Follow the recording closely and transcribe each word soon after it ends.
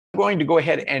going to go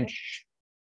ahead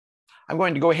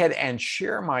and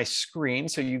share my screen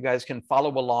so you guys can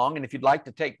follow along. And if you'd like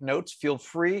to take notes, feel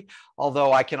free.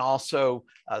 Although I can also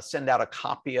send out a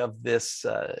copy of this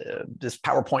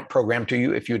PowerPoint program to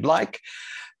you if you'd like.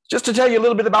 Just to tell you a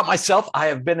little bit about myself, I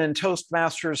have been in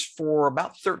Toastmasters for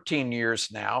about 13 years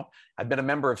now. I've been a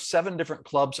member of 7 different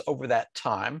clubs over that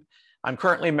time. I'm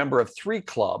currently a member of 3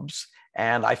 clubs,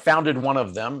 and I founded one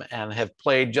of them and have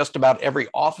played just about every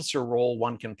officer role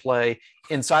one can play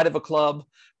inside of a club.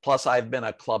 Plus, I've been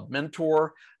a club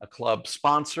mentor, a club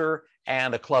sponsor,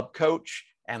 and a club coach,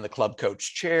 and the club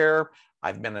coach chair.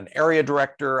 I've been an area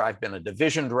director. I've been a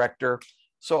division director.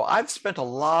 So I've spent a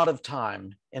lot of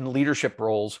time in leadership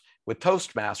roles with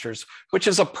Toastmasters, which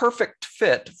is a perfect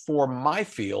fit for my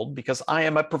field because I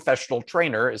am a professional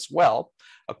trainer as well,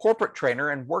 a corporate trainer,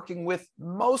 and working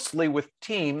mostly with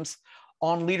teams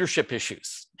on leadership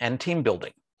issues and team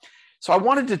building. So I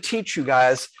wanted to teach you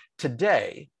guys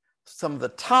today some of the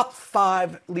top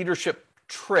 5 leadership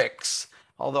tricks,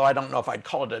 although I don't know if I'd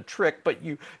call it a trick, but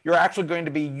you're actually going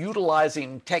to be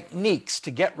utilizing techniques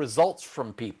to get results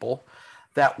from people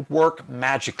that work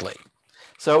magically.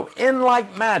 So in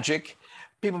like magic,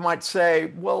 people might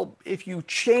say, well, if you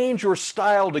change your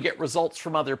style to get results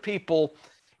from other people,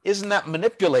 isn't that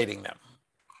manipulating them?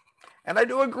 And I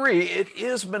do agree, it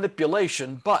is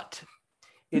manipulation, but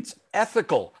it's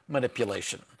ethical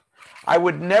manipulation. I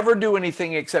would never do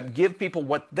anything except give people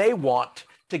what they want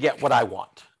to get what I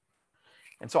want.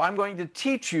 And so I'm going to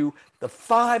teach you the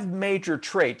 5 major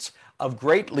traits of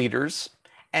great leaders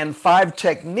and 5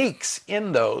 techniques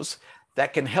in those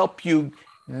that can help you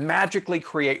magically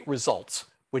create results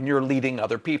when you're leading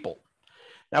other people.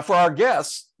 Now, for our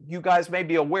guests, you guys may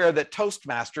be aware that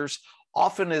Toastmasters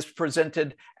often is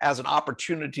presented as an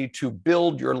opportunity to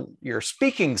build your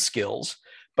speaking skills,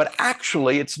 but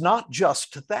actually it's not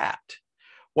just that.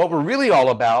 What we're really all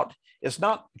about is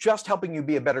not just helping you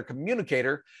be a better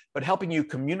communicator, but helping you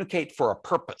communicate for a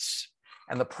purpose.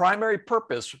 And the primary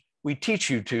purpose we teach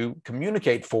you to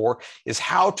communicate for is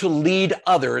how to lead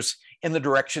others in the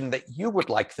direction that you would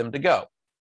like them to go.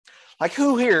 Like,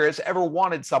 who here has ever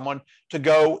wanted someone to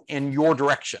go in your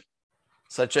direction?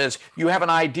 Such as you have an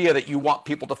idea that you want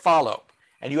people to follow,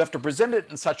 and you have to present it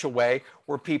in such a way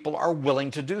where people are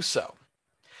willing to do so.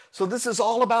 So this is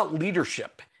all about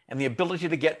leadership and the ability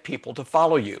to get people to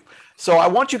follow you. So I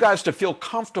want you guys to feel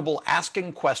comfortable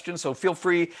asking questions. So feel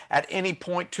free at any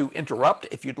point to interrupt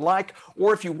if you'd like,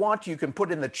 or if you want, you can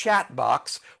put in the chat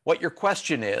box what your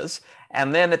question is.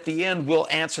 And then at the end, we'll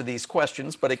answer these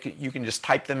questions, but you can just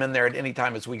type them in there at any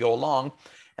time as we go along.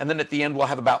 And then at the end, we'll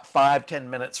have about 5-10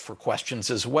 minutes for questions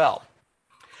as well.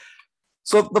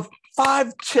 So the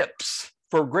 5 tips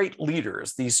for great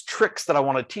leaders, these tricks that I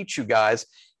want to teach you guys,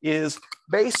 is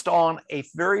based on a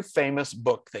very famous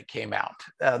book that came out.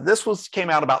 This came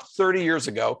out about 30 years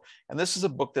ago, and this is a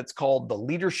book that's called The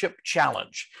Leadership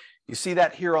Challenge. You see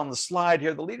that here on the slide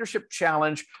here. The Leadership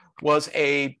Challenge was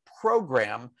a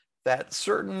program that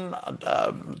certain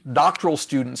doctoral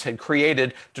students had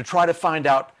created to try to find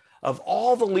out, of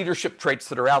all the leadership traits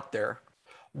that are out there,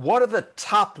 what are the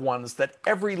top ones that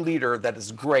every leader that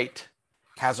is great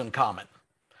has in common?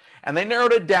 And they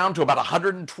narrowed it down to about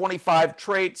 125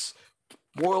 traits,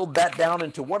 boiled that down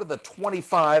into what are the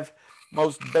 25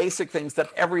 most basic things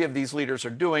that every of these leaders are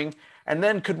doing, and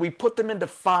then could we put them into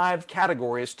 5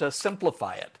 categories to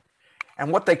simplify it?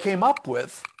 And what they came up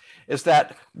with is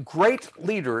that great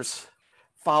leaders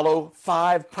follow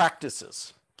 5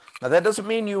 practices. Now, that doesn't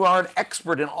mean you are an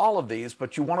expert in all of these,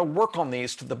 but you want to work on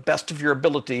these to the best of your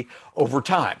ability over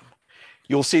time.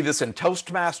 You'll see this in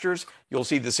Toastmasters. You'll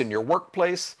see this in your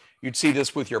workplace. You'd see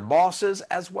this with your bosses,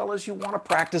 as well as you want to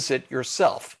practice it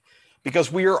yourself,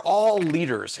 because we are all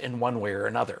leaders in one way or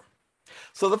another.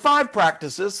 So the 5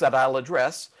 practices that I'll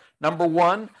address: number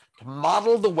 1, to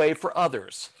model the way for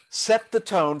others. Set the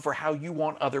tone for how you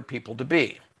want other people to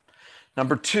be.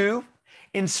 Number 2,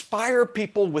 inspire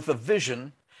people with a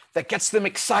vision that gets them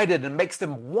excited and makes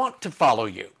them want to follow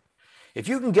you. If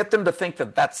you can get them to think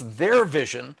that that's their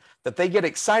vision that they get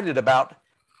excited about,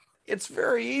 it's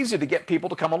very easy to get people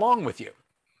to come along with you.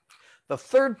 The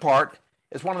 3rd part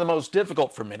is one of the most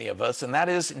difficult for many of us, and that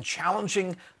is in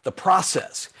challenging the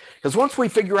process. Because once we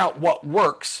figure out what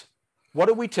works, what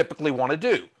do we typically want to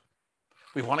do?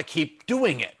 We want to keep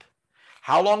doing it.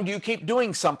 How long do you keep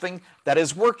doing something that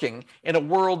is working in a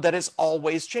world that is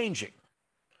always changing?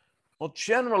 Well,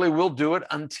 generally we'll do it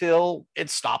until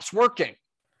it stops working.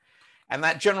 And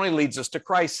that generally leads us to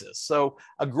crisis. So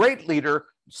a great leader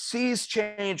sees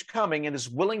change coming and is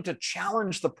willing to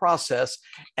challenge the process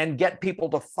and get people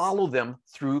to follow them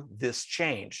through this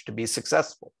change to be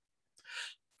successful.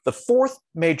 The fourth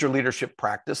major leadership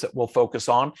practice that we'll focus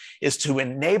on is to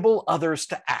enable others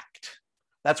to act.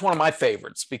 That's one of my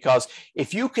favorites, because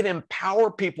if you can empower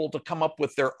people to come up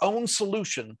with their own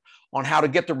solution on how to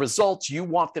get the results you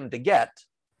want them to get,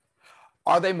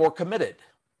 are they more committed?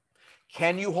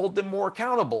 Can you hold them more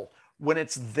accountable when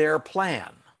it's their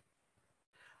plan?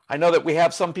 I know that we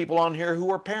have some people on here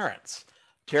who are parents.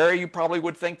 Terry, you probably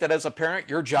would think that as a parent,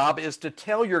 your job is to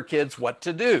tell your kids what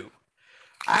to do.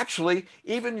 Actually,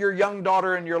 even your young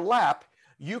daughter in your lap,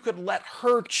 you could let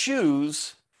her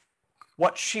choose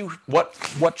what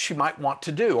she might want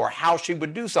to do, or how she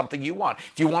would do something you want.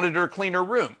 If you wanted her to clean her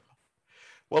room,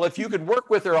 well, if you could work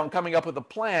with her on coming up with a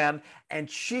plan, and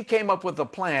she came up with a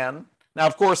plan, now,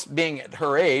 of course, being at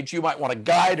her age, you might want to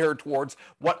guide her towards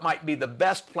what might be the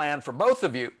best plan for both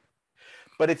of you.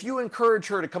 But if you encourage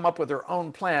her to come up with her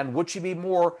own plan, would she be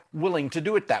more willing to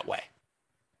do it that way?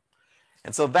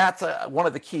 And so that's one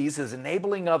of the keys, is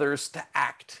enabling others to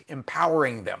act,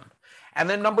 empowering them. And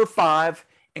then number 5,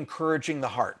 encouraging the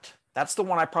heart. That's the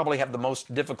one I probably have the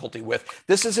most difficulty with.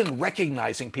 This is in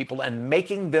recognizing people and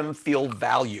making them feel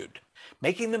valued,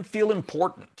 making them feel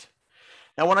important.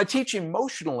 Now, when I teach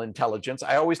emotional intelligence,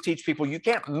 I always teach people you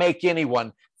can't make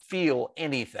anyone feel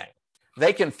anything.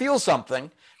 They can feel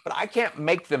something, but I can't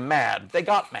make them mad. They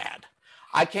got mad.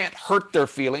 I can't hurt their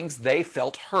feelings. They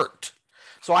felt hurt.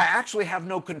 So I actually have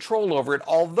no control over it,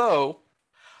 although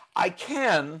I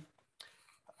can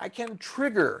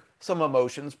trigger some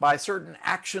emotions by certain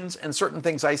actions and certain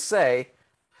things I say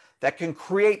that can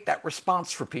create that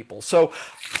response for people. So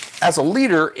as a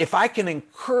leader, if I can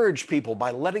encourage people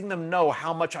by letting them know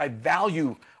how much I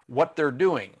value what they're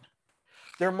doing,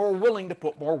 they're more willing to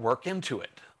put more work into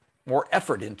it, more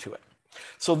effort into it.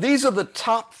 So these are the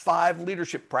top 5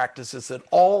 leadership practices that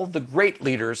all the great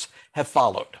leaders have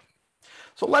followed.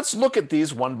 So let's look at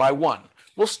these one by one.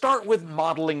 We'll start with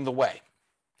modeling the way.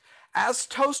 As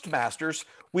Toastmasters,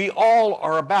 we all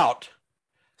are about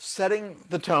setting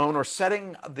the tone, or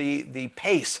setting the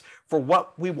pace for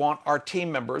what we want our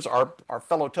team members, our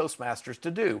fellow Toastmasters,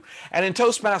 to do. And in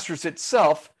Toastmasters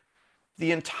itself,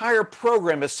 the entire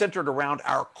program is centered around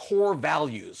our core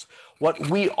values, what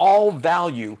we all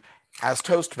value as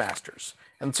Toastmasters.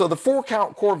 And so the 4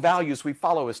 core values we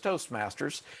follow as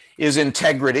Toastmasters is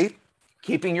integrity,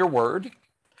 keeping your word;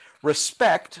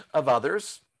 respect of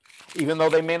others, even though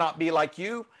they may not be like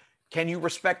you, can you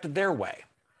respect their way?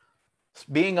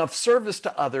 Being of service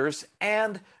to others,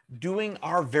 and doing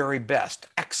our very best,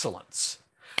 excellence.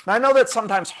 Now, I know that's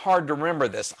sometimes hard to remember,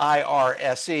 this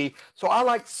IRSE, so I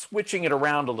like switching it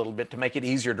around a little bit to make it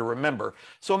easier to remember.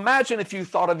 So imagine if you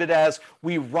thought of it as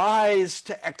we rise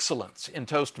to excellence in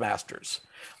Toastmasters.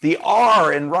 The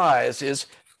R in rise is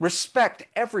respect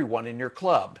everyone in your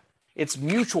club. It's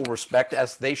mutual respect,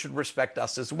 as they should respect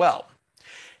us as well.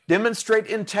 Demonstrate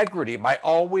integrity by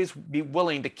always be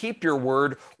willing to keep your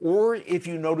word, or if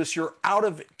you notice you're out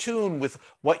of tune with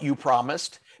what you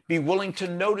promised, be willing to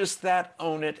notice that,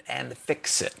 own it, and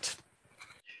fix it.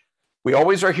 We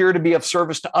always are here to be of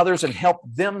service to others and help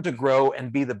them to grow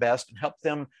and be the best, and help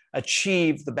them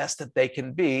achieve the best that they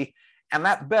can be. And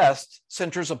that best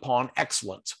centers upon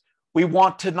excellence. We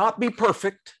want to not be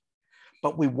perfect,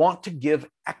 but we want to give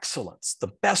excellence,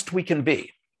 the best we can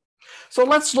be. So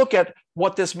let's look at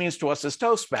what this means to us as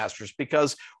Toastmasters,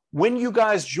 because when you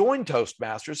guys join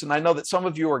Toastmasters, and I know that some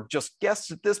of you are just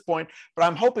guests at this point, but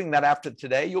I'm hoping that after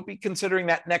today, you'll be considering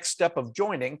that next step of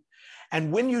joining.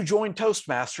 And when you join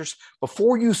Toastmasters,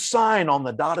 before you sign on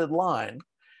the dotted line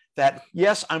that,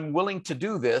 yes, I'm willing to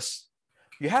do this,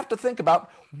 you have to think about,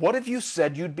 what have you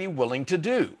said you'd be willing to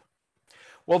do?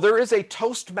 Well, there is a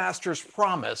Toastmasters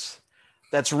promise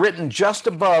that's written just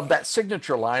above that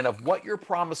signature line of what you're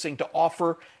promising to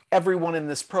offer everyone in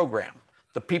this program,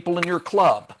 the people in your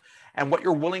club, and what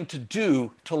you're willing to do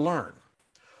to learn.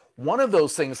 One of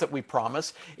those things that we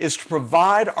promise is to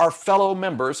provide our fellow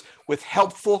members with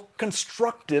helpful,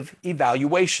 constructive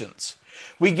evaluations.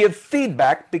 We give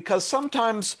feedback because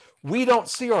sometimes we don't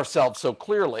see ourselves so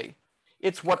clearly.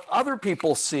 It's what other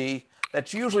people see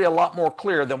that's usually a lot more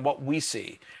clear than what we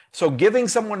see. So giving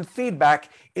someone feedback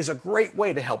is a great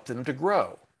way to help them to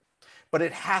grow. But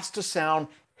it has to sound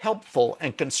helpful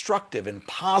and constructive and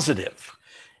positive.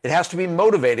 It has to be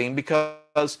motivating,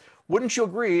 because wouldn't you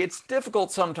agree, it's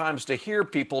difficult sometimes to hear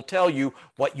people tell you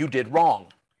what you did wrong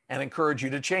and encourage you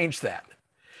to change that.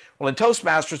 Well, in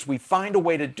Toastmasters, we find a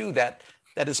way to do that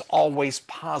that is always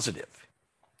positive.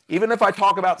 Even if I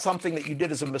talk about something that you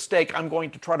did as a mistake, I'm going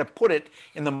to try to put it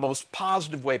in the most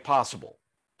positive way possible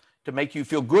to make you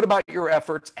feel good about your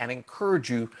efforts and encourage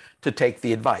you to take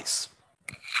the advice.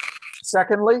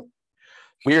 Secondly,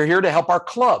 we are here to help our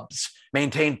clubs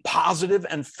maintain positive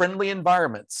and friendly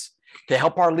environments to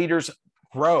help our leaders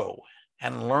grow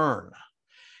and learn.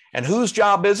 And whose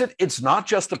job is it? It's not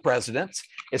just the president's.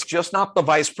 It's just not the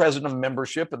vice president of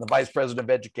membership and the vice president of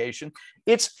education.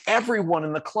 It's everyone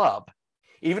in the club.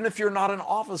 Even if you're not an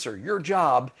officer, your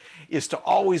job is to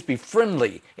always be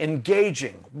friendly,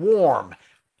 engaging, warm,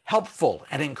 helpful,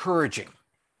 and encouraging.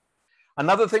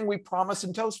 Another thing we promise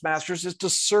in Toastmasters is to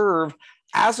serve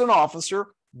as an officer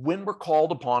when we're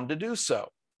called upon to do so.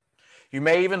 You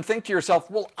may even think to yourself,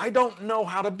 well, I don't know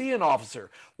how to be an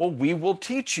officer. Well, we will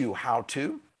teach you how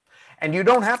to. And you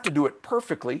don't have to do it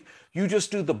perfectly. You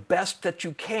just do the best that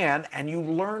you can and you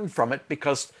learn from it,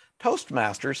 because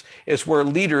Toastmasters is where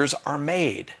leaders are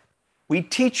made. We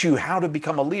teach you how to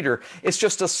become a leader. It's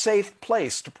just a safe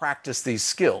place to practice these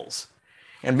skills.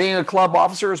 And being a club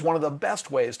officer is one of the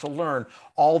best ways to learn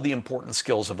all the important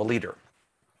skills of a leader.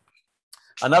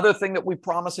 Another thing that we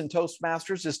promise in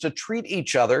Toastmasters is to treat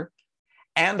each other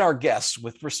and our guests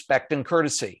with respect and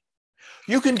courtesy.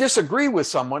 You can disagree with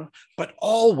someone, but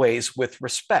always with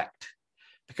respect,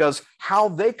 because how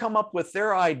they come up with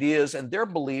their ideas and their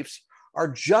beliefs are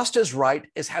just as right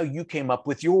as how you came up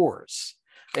with yours.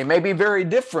 They may be very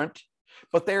different,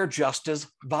 but they're just as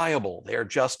viable. They're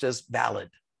just as valid.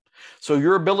 So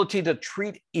your ability to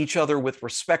treat each other with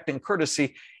respect and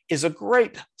courtesy is a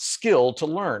great skill to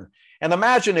learn. And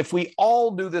imagine if we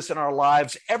all do this in our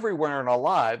lives, everywhere in our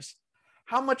lives,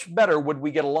 how much better would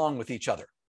we get along with each other?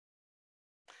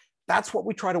 That's what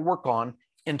we try to work on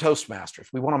in Toastmasters.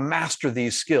 We want to master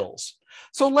these skills.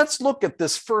 So let's look at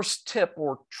this first tip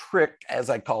or trick, as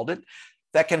I called it,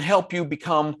 that can help you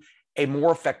become a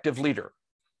more effective leader.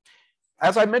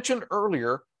 As I mentioned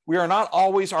earlier, we are not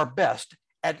always our best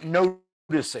at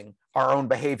noticing our own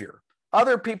behavior.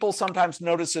 Other people sometimes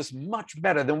notice this much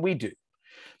better than we do.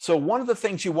 So one of the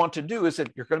things you want to do is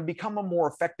that you're going to become a more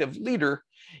effective leader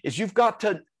is you've got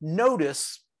to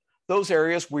notice those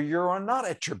areas where you're not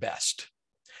at your best.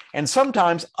 And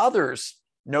sometimes others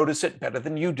notice it better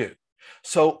than you do.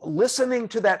 So listening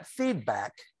to that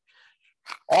feedback,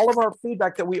 all of our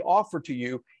feedback that we offer to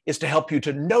you is to help you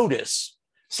to notice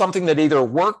something that either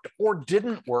worked or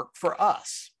didn't work for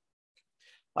us.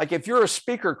 Like if you're a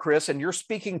speaker, Chris, and you're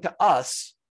speaking to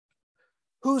us,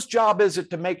 whose job is it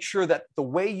to make sure that the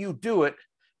way you do it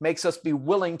makes us be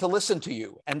willing to listen to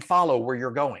you and follow where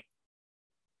you're going?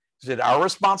 Is it our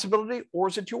responsibility or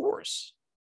is it yours?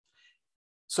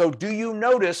 So do you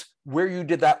notice where you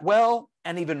did that well?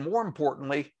 And even more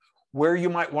importantly, where you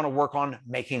might want to work on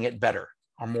making it better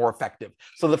or more effective?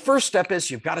 So the first step is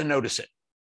you've got to notice it.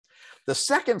 The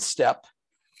second step,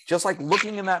 just like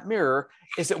looking in that mirror,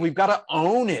 is that we've got to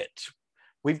own it.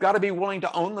 We've got to be willing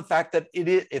to own the fact that it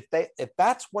is, if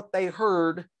that's what they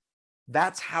heard,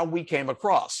 that's how we came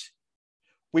across.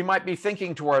 We might be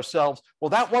thinking to ourselves, well,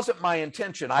 that wasn't my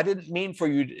intention. I didn't mean for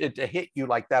you to hit you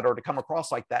like that or to come across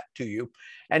like that to you.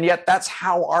 And yet that's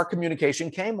how our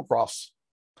communication came across.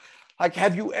 Like,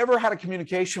 have you ever had a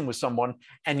communication with someone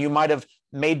and you might have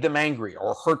made them angry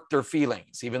or hurt their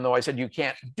feelings? Even though I said you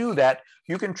can't do that,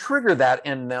 you can trigger that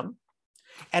in them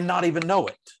and not even know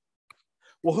it.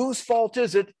 Well, whose fault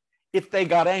is it if they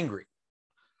got angry?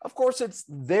 Of course, it's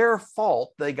their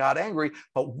fault they got angry,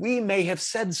 but we may have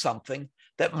said something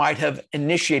that might have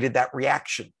initiated that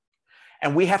reaction.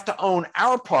 And we have to own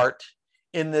our part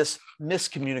in this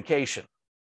miscommunication.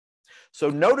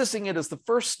 So noticing it is the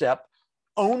first step.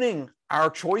 Owning our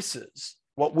choices,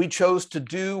 what we chose to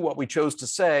do, what we chose to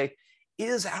say,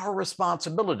 is our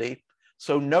responsibility.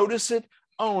 So notice it,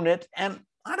 own it, and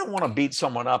I don't want to beat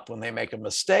someone up when they make a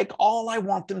mistake. All I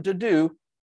want them to do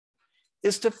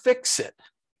is to fix it.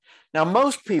 Now,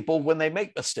 most people, when they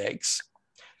make mistakes,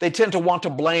 they tend to want to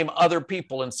blame other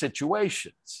people in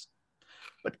situations.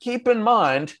 But keep in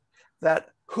mind that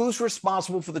who's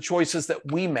responsible for the choices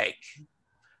that we make?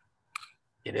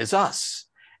 It is us.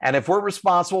 And if we're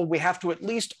responsible, we have to at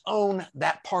least own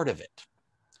that part of it.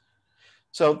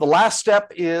 So the last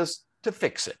step is to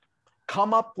fix it.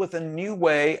 Come up with a new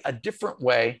way, a different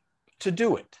way to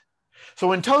do it.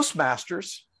 So in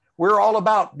Toastmasters, we're all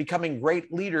about becoming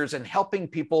great leaders and helping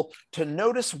people to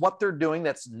notice what they're doing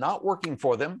that's not working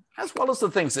for them, as well as the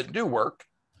things that do work.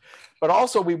 But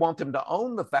also we want them to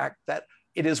own the fact that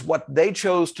it is what they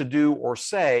chose to do or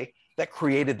say that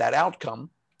created that outcome.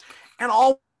 And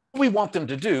all we want them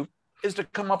to do is to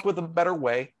come up with a better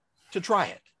way to try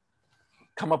it,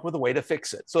 come up with a way to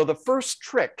fix it. So the first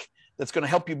trick that's going to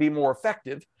help you be more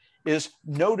effective is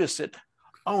notice it,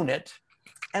 own it,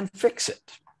 and fix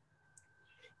it.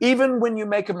 Even when you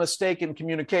make a mistake in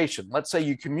communication, let's say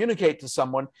you communicate to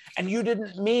someone and you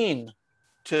didn't mean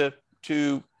to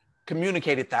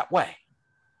communicate it that way.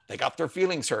 They got their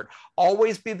feelings hurt.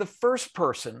 Always be the first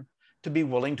person to be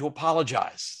willing to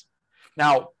apologize.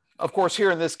 Now, of course, here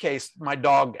in this case, my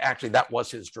dog, actually, that was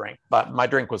his drink, but my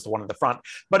drink was the one in the front.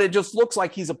 But it just looks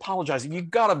like he's apologizing. You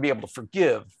got to be able to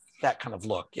forgive that kind of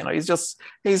look. You know, he's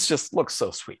just looks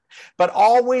so sweet. But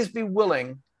always be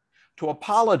willing to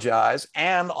apologize,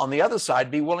 and on the other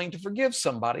side, be willing to forgive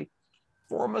somebody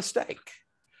for a mistake.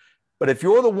 But if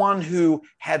you're the one who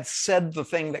had said the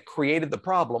thing that created the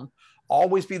problem,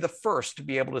 always be the first to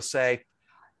be able to say,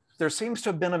 there seems to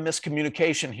have been a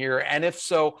miscommunication here, and if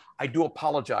so, I do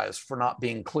apologize for not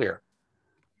being clear.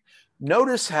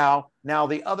 Notice how now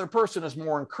the other person is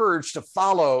more encouraged to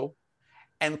follow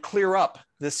and clear up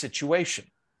this situation.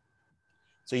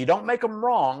 So you don't make them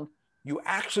wrong, you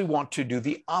actually want to do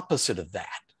the opposite of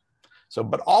that. So,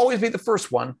 but always be the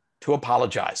first one to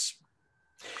apologize.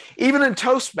 Even in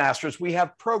Toastmasters, we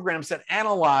have programs that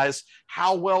analyze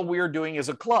how well we are doing as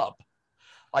a club.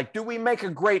 Like, do we make a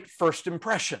great first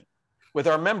impression with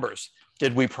our members?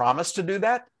 Did we promise to do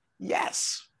that?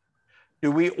 Yes. Do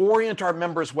we orient our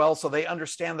members well so they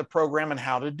understand the program and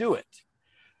how to do it?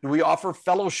 Do we offer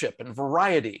fellowship and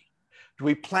variety? Do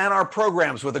we plan our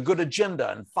programs with a good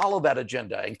agenda and follow that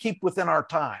agenda and keep within our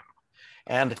time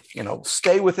and, you know,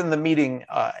 stay within the meeting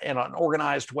in an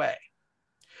organized way?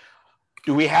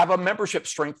 Do we have a membership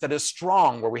strength that is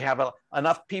strong, where we have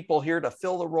enough people here to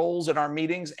fill the roles in our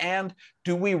meetings? And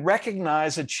do we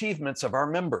recognize achievements of our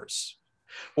members?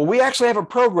 Well, we actually have a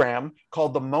program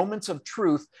called the Moments of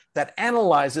Truth that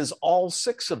analyzes all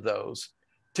 6 of those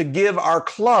to give our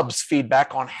clubs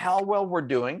feedback on how well we're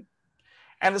doing.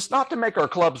 And it's not to make our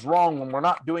clubs wrong when we're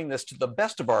not doing this to the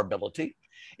best of our ability.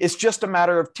 It's just a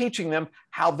matter of teaching them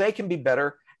how they can be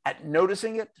better at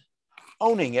noticing it,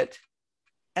 owning it,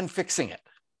 and fixing it.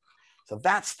 So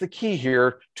that's the key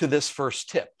here to this first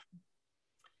tip.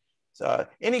 So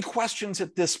any questions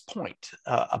at this point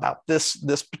about this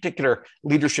particular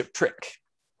leadership trick?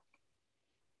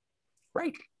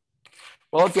 Great.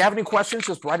 Well, if you have any questions,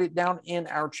 just write it down in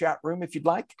our chat room if you'd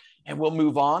like, and we'll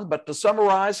move on. But to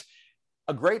summarize,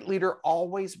 a great leader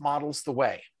always models the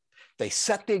way. They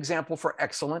set the example for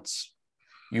excellence.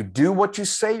 You do what you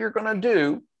say you're going to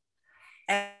do.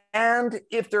 And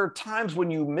if there are times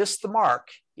when you miss the mark,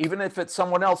 even if it's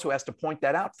someone else who has to point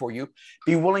that out for you,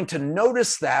 be willing to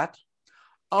notice that,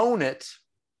 own it,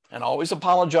 and always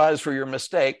apologize for your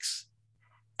mistakes,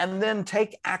 and then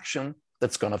take action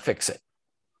that's going to fix it.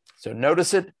 So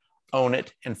notice it, own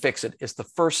it, and fix it is the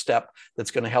first step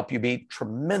that's going to help you be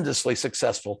tremendously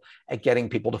successful at getting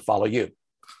people to follow you.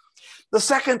 The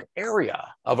second area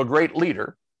of a great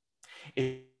leader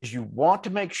is you want to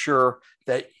make sure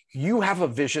that you have a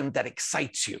vision that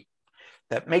excites you,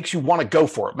 that makes you want to go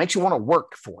for it, makes you want to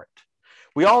work for it.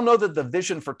 We all know that the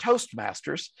vision for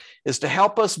Toastmasters is to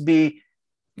help us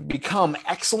become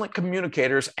excellent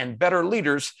communicators and better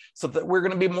leaders so that we're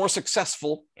going to be more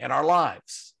successful in our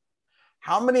lives.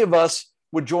 How many of us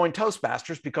would join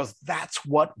Toastmasters because that's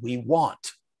what we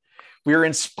want? We are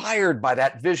inspired by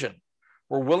that vision.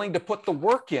 We're willing to put the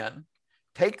work in,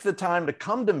 take the time to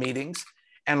come to meetings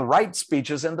and write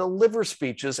speeches and deliver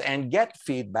speeches and get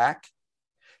feedback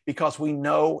because we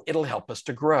know it'll help us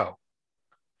to grow.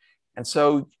 And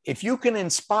so if you can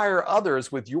inspire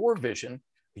others with your vision,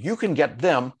 you can get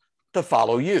them to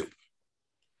follow you.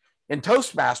 In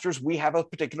Toastmasters, we have a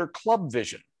particular club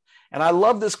vision. And I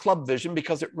love this club vision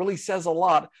because it really says a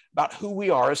lot about who we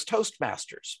are as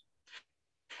Toastmasters.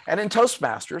 And in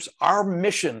Toastmasters, our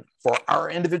mission for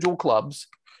our individual clubs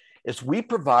is we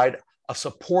provide a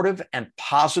supportive and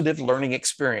positive learning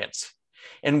experience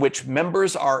in which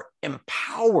members are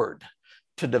empowered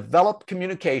to develop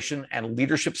communication and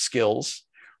leadership skills,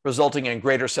 resulting in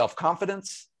greater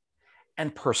self-confidence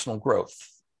and personal growth.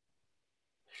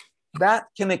 That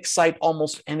can excite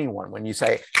almost anyone when you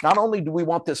say, not only do we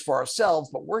want this for ourselves,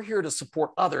 but we're here to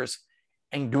support others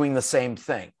and doing the same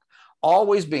thing.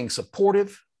 Always being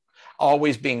supportive,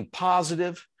 always being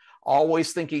positive,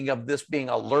 always thinking of this being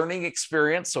a learning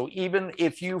experience. So even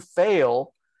if you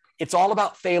fail, it's all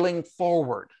about failing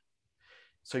forward.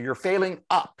 So you're failing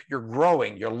up, you're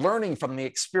growing, you're learning from the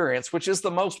experience, which is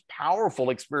the most powerful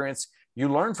experience you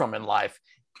learn from in life.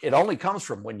 It only comes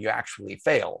from when you actually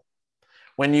fail.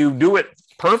 When you do it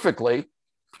perfectly,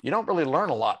 you don't really learn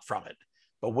a lot from it.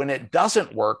 But when it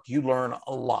doesn't work, you learn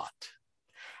a lot.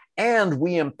 And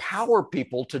we empower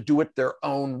people to do it their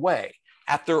own way,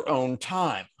 at their own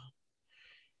time.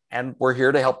 And we're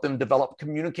here to help them develop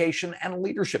communication and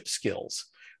leadership skills,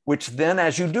 which then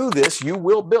as you do this, you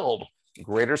will build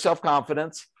greater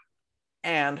self-confidence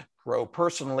and grow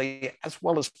personally as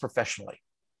well as professionally.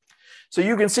 So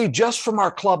you can see just from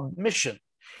our club mission,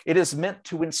 It is meant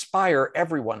to inspire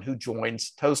everyone who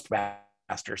joins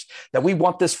Toastmasters, that we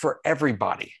want this for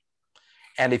everybody.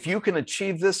 And if you can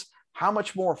achieve this, how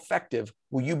much more effective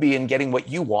will you be in getting what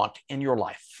you want in your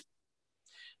life?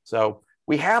 So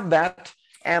we have that,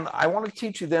 and I want to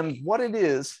teach you then what it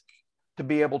is to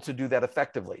be able to do that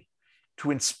effectively,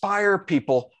 to inspire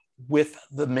people with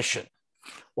the mission.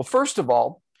 Well, first of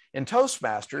all, in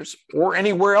Toastmasters or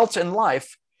anywhere else in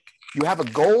life, you have a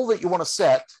goal that you want to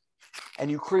set, and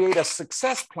you create a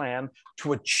success plan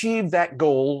to achieve that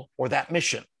goal or that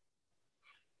mission.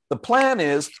 The plan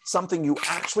is something you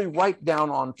actually write down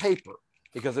on paper,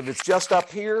 because if it's just up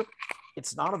here,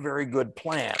 it's not a very good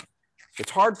plan.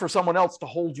 It's hard for someone else to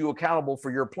hold you accountable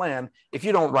for your plan if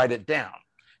you don't write it down.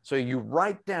 So you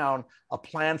write down a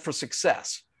plan for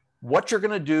success, what you're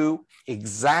going to do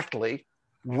exactly,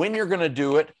 when you're going to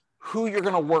do it, who you're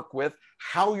going to work with,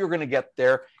 how you're going to get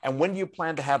there, and when do you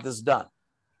plan to have this done.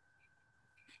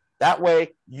 That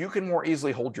way, you can more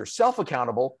easily hold yourself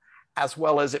accountable, as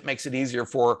well as it makes it easier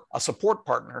for a support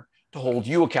partner to hold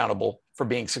you accountable for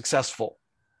being successful.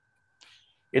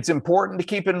 It's important to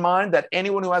keep in mind that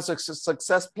anyone who has a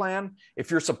success plan,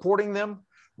 if you're supporting them,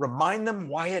 remind them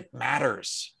why it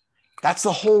matters. That's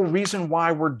the whole reason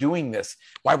why we're doing this,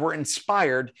 why we're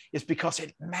inspired, is because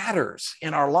it matters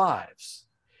in our lives.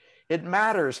 It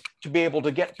matters to be able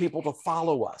to get people to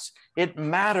follow us. It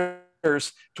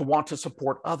matters to want to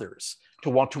support others, to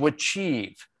want to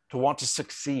achieve, to want to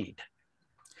succeed.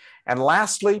 And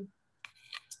lastly,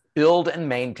 build and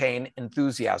maintain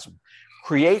enthusiasm.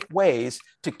 Create ways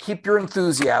to keep your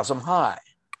enthusiasm high.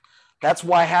 That's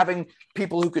why having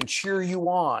people who can cheer you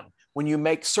on when you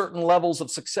make certain levels of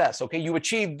success. Okay, you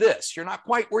achieved this. You're not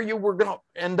quite where you were going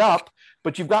to end up,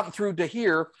 but you've gotten through to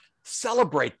here.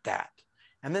 Celebrate that.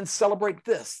 And then celebrate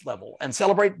this level and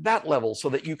celebrate that level so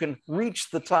that you can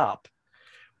reach the top.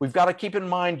 We've got to keep in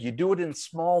mind, you do it in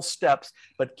small steps,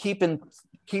 but keep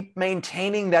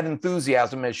maintaining that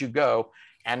enthusiasm as you go.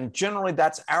 And generally,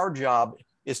 that's our job,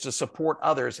 is to support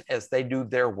others as they do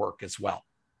their work as well.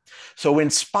 So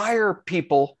inspire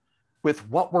people with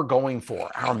what we're going for,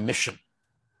 our mission.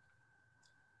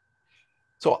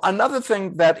 So another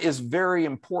thing that is very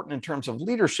important in terms of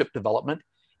leadership development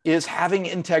is having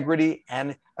integrity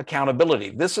and accountability.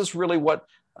 This is really what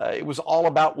it was all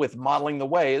about with modeling the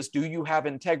way, is do you have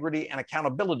integrity and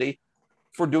accountability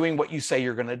for doing what you say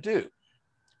you're going to do?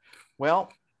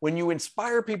 Well, when you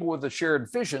inspire people with a shared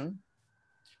vision,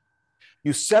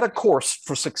 you set a course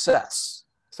for success,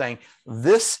 saying,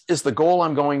 this is the goal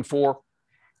I'm going for,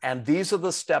 and these are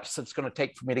the steps it's going to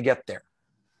take for me to get there.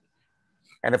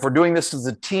 And if we're doing this as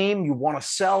a team, you want to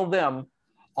sell them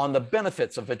on the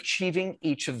benefits of achieving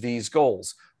each of these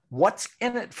goals. What's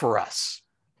in it for us?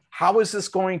 How is this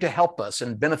going to help us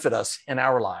and benefit us in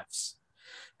our lives?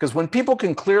 Because when people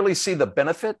can clearly see the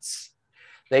benefits,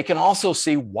 they can also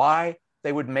see why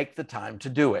they would make the time to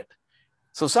do it.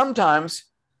 So sometimes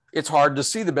it's hard to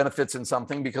see the benefits in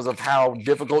something because of how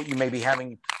difficult you may be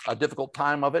having a difficult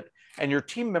time of it. And your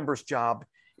team member's job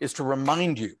is to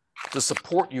remind you, to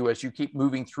support you as you keep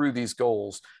moving through these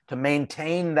goals, to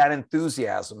maintain that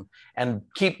enthusiasm and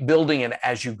keep building it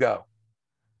as you go.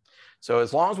 So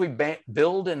as long as we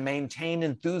build and maintain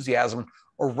enthusiasm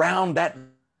around that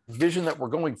vision that we're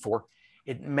going for,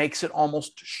 it makes it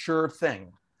almost sure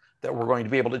thing that we're going to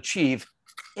be able to achieve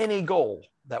any goal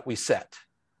that we set.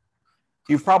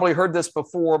 You've probably heard this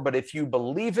before, but if you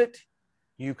believe it,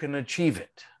 you can achieve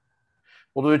it.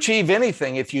 Well, to achieve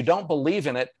anything, if you don't believe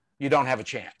in it, you don't have a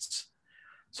chance.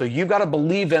 So you've got to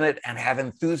believe in it and have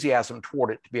enthusiasm toward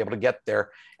it to be able to get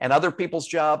there. And other people's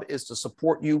job is to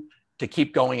support you to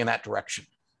keep going in that direction.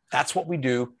 That's what we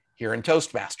do here in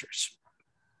Toastmasters.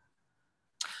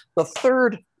 The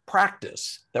third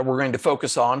practice that we're going to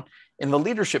focus on in the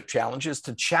leadership challenge is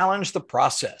to challenge the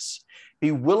process.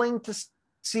 Be willing to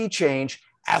see change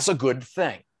as a good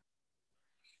thing.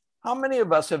 How many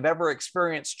of us have ever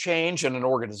experienced change in an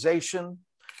organization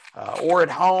or at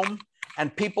home,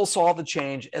 and people saw the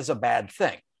change as a bad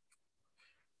thing?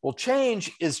 Well,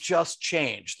 change is just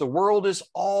change. The world is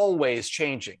always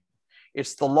changing.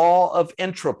 It's the law of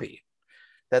entropy,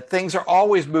 that things are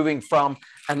always moving from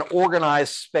an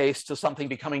organized space to something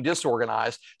becoming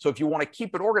disorganized. So if you want to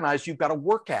keep it organized, you've got to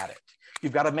work at it.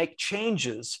 You've got to make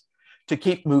changes to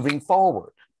keep moving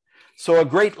forward. So a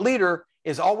great leader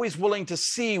is always willing to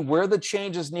see where the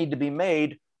changes need to be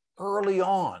made early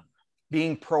on,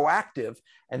 being proactive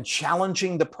and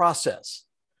challenging the process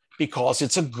because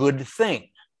it's a good thing.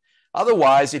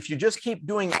 Otherwise, if you just keep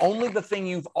doing only the thing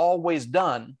you've always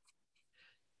done,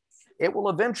 it will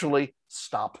eventually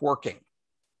stop working.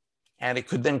 And it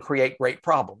could then create great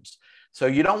problems. So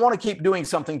you don't want to keep doing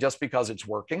something just because it's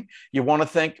working. You want to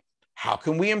think, how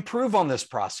can we improve on this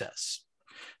process?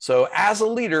 So as a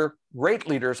leader, great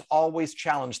leaders always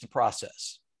challenge the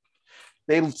process.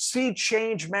 They see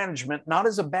change management not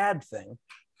as a bad thing,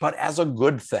 but as a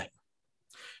good thing.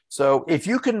 So if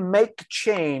you can make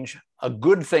change a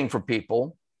good thing for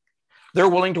people, they're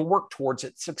willing to work towards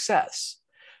its success.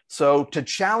 So to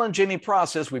challenge any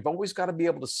process, we've always got to be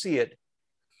able to see it,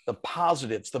 the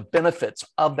positives, the benefits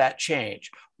of that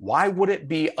change. Why would it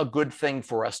be a good thing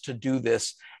for us to do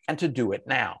this and to do it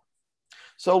now?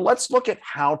 So let's look at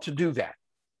how to do that.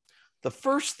 The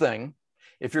first thing,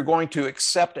 if you're going to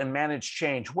accept and manage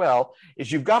change well,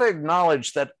 is you've got to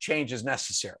acknowledge that change is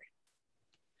necessary.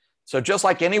 So just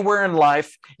like anywhere in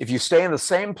life, if you stay in the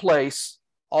same place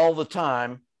all the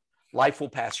time, life will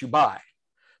pass you by.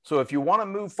 So if you want to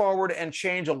move forward and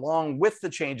change along with the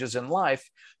changes in life,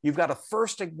 you've got to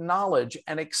first acknowledge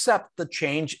and accept the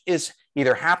change is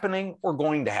either happening or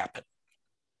going to happen.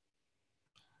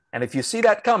 And if you see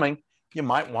that coming, you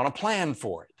might want to plan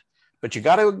for it, but you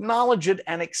got to acknowledge it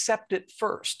and accept it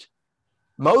first.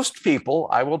 Most people,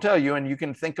 I will tell you, and you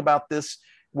can think about this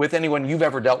with anyone you've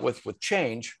ever dealt with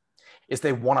change, is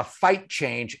they want to fight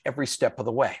change every step of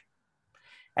the way.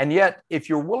 And yet, if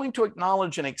you're willing to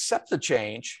acknowledge and accept the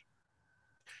change,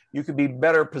 you could be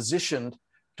better positioned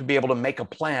to be able to make a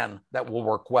plan that will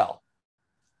work well.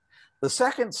 The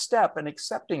second step in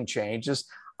accepting change is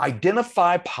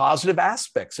identify positive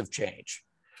aspects of change.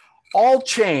 All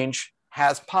change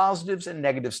has positives and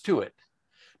negatives to it.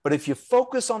 But if you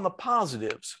focus on the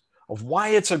positives of why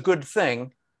it's a good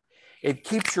thing, it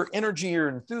keeps your energy, your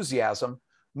enthusiasm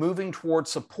moving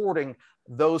towards supporting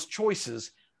those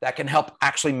choices that can help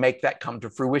actually make that come to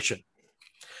fruition.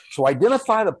 So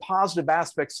identify the positive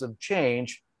aspects of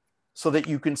change so that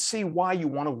you can see why you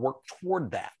want to work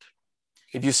toward that.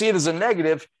 If you see it as a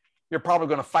negative, you're probably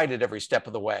going to fight it every step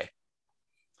of the way.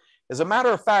 As a matter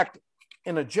of fact,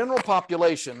 in a general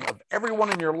population of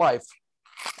everyone in your life,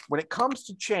 when it comes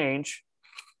to change,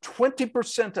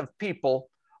 20% of people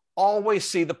always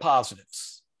see the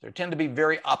positives. They tend to be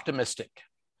very optimistic.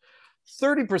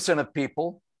 30% of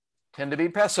people tend to be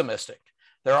pessimistic.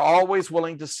 They're always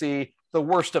willing to see the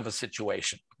worst of a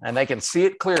situation, and they can see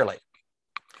it clearly.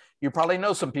 You probably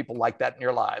know some people like that in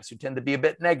your lives who tend to be a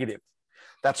bit negative.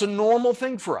 That's a normal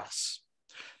thing for us.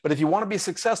 But if you want to be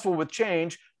successful with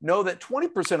change, know that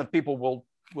 20% of people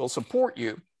will support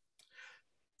you,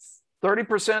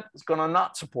 30% is going to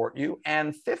not support you,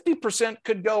 and 50%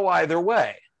 could go either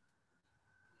way.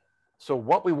 So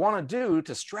what we want to do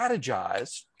to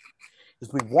strategize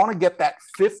is we want to get that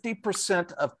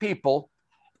 50% of people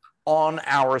on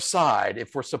our side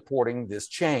if we're supporting this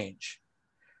change.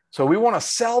 So we want to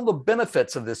sell the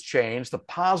benefits of this change, the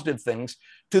positive things,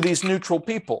 to these neutral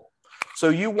people. So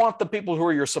you want the people who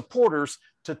are your supporters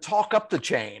to talk up the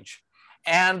change,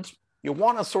 and you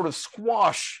want to sort of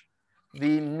squash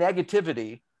the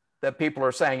negativity that people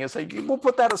are saying and say, we'll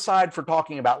put that aside for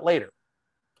talking about later.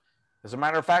 As a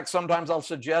matter of fact, sometimes I'll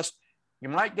suggest you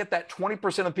might get that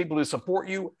 20% of people who support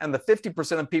you and the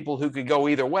 50% of people who could go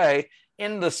either way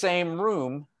in the same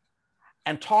room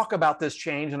and talk about this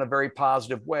change in a very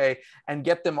positive way and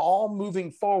get them all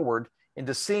moving forward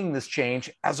into seeing this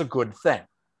change as a good thing.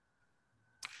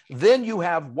 Then you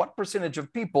have what percentage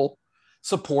of people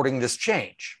supporting this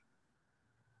change?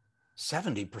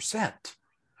 70%.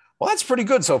 Well, that's pretty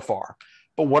good so far.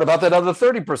 But what about that other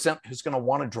 30% who's going to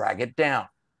want to drag it down?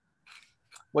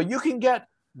 Well, you can get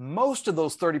most of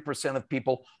those 30% of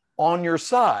people on your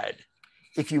side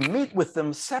if you meet with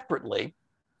them separately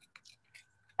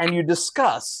and you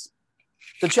discuss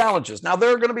the challenges. Now,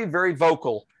 they're going to be very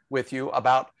vocal with you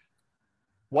about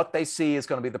what they see is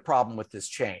going to be the problem with this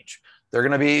change. They're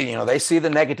going to be, they see the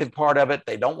negative part of it.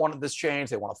 They don't want this change.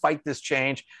 They want to fight this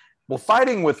change. Well,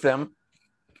 fighting with them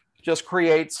just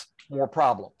creates more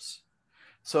problems.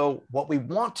 So what we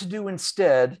want to do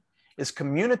instead is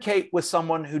communicate with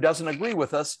someone who doesn't agree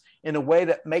with us in a way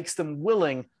that makes them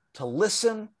willing to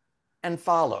listen and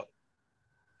follow.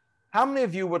 How many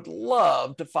of you would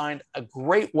love to find a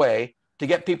great way to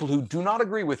get people who do not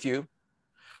agree with you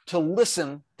to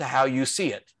listen to how you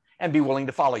see it and be willing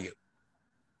to follow you?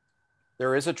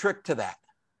 There is a trick to that.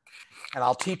 And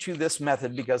I'll teach you this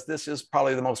method because this is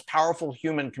probably the most powerful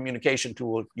human communication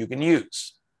tool you can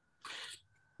use.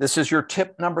 This is your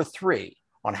tip number 3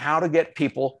 on how to get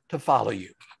people to follow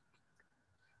you.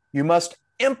 You must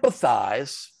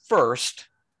empathize first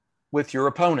with your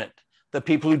opponent, the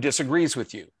people who disagrees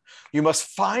with you. You must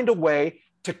find a way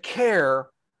to care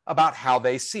about how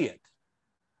they see it.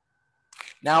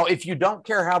 Now, if you don't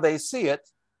care how they see it,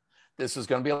 this is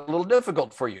going to be a little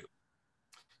difficult for you.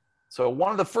 So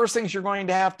one of the first things you're going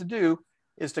to have to do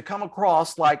is to come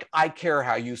across like, I care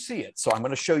how you see it. So I'm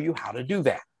going to show you how to do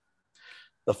that.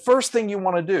 The first thing you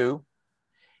want to do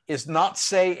is not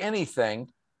say anything,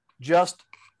 just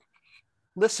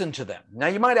listen to them. Now,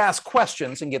 you might ask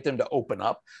questions and get them to open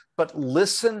up, but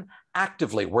listen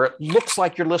actively where it looks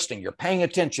like you're listening. You're paying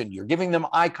attention. You're giving them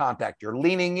eye contact. You're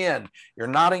leaning in. You're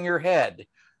nodding your head.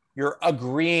 You're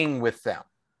agreeing with them.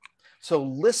 So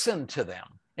listen to them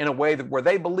in a way that where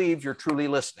they believe you're truly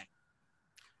listening.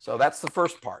 So that's the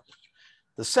first part.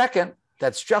 The second,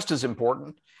 that's just as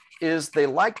important, is they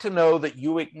like to know that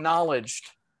you acknowledged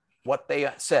what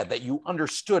they said, that you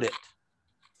understood it.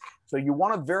 So you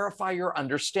want to verify your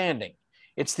understanding.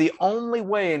 It's the only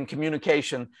way in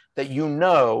communication that you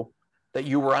know that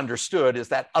you were understood is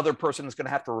that other person is going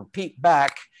to have to repeat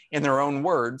back in their own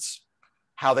words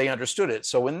how they understood it.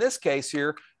 So in this case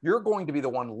here, you're going to be the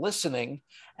one listening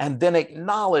and then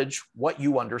acknowledge what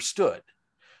you understood.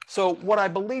 So what I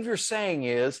believe you're saying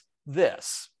is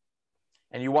this,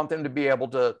 and you want them to be able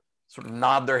to sort of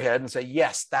nod their head and say,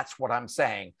 yes, that's what I'm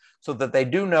saying, so that they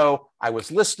do know I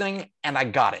was listening and I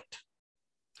got it.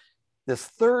 This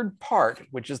third part,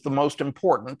 which is the most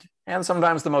important and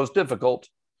sometimes the most difficult,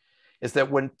 is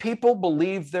that when people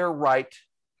believe they're right,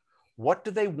 what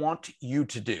do they want you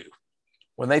to do?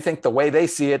 When they think the way they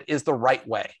see it is the right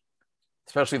way,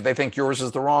 especially if they think yours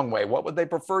is the wrong way, what would they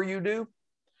prefer you do?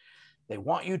 They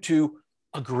want you to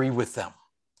agree with them.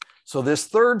 So this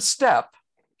third step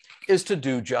is to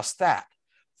do just that.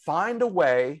 Find a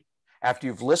way, after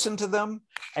you've listened to them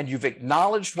and you've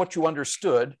acknowledged what you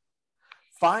understood,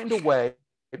 find a way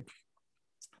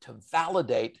to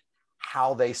validate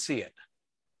how they see it.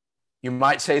 You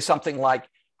might say something like,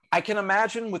 I can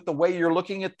imagine with the way you're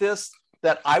looking at this,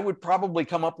 that I would probably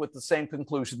come up with the same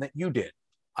conclusion that you did.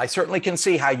 I certainly can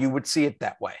see how you would see it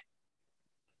that way.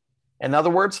 In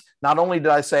other words, not only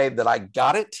did I say that I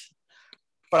got it,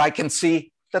 but I can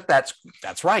see that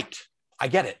that's right. I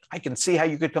get it. I can see how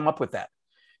you could come up with that.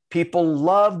 People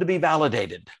love to be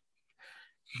validated.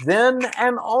 Then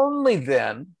and only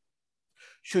then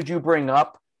should you bring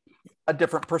up a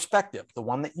different perspective, the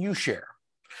one that you share.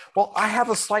 Well, I have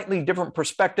a slightly different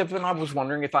perspective, and I was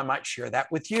wondering if I might share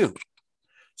that with you.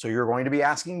 So you're going to be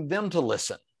asking them to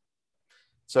listen.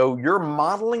 So you're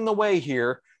modeling the way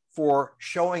here for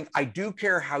showing I do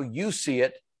care how you see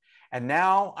it, and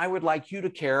now I would like you to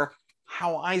care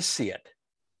how I see it.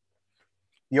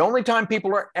 The only time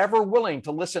people are ever willing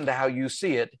to listen to how you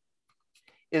see it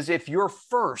is if you're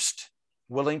first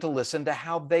willing to listen to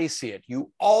how they see it.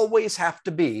 You always have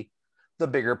to be the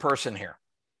bigger person here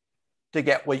to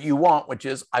get what you want, which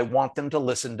is I want them to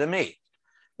listen to me.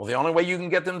 Well, the only way you can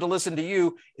get them to listen to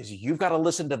you is you've got to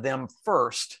listen to them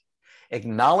first,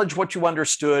 acknowledge what you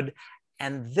understood,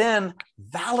 and then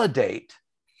validate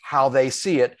how they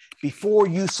see it before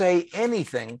you say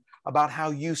anything about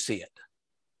how you see it.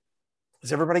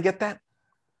 Does everybody get that?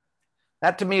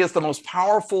 That to me is the most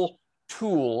powerful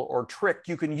tool or trick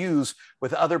you can use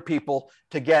with other people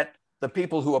to get the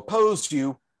people who oppose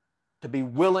you to be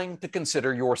willing to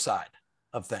consider your side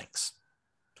of things.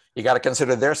 You got to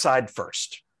consider their side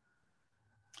first.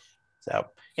 So,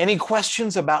 any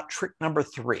questions about trick number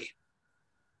 3?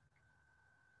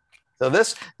 So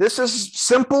this is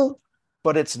simple,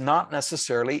 but it's not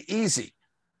necessarily easy.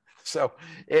 So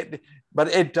but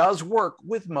it does work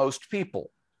with most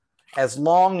people, as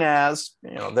long as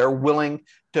they're willing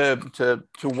to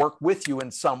work with you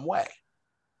in some way.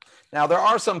 Now, there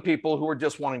are some people who are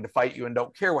just wanting to fight you and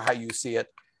don't care how you see it.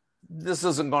 This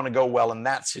isn't going to go well in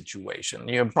that situation.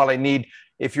 You probably need,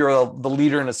 if you're the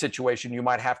leader in a situation, you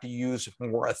might have to use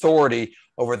more authority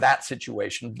over that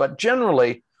situation. But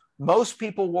generally, most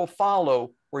people will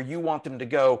follow where you want them to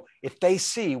go if they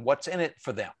see what's in it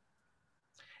for them.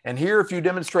 And here, if you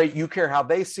demonstrate you care how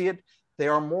they see it, they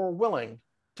are more willing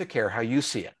to care how you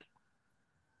see it.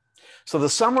 So the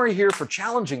summary here for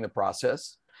challenging the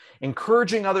process,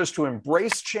 encouraging others to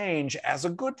embrace change as a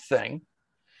good thing,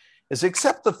 is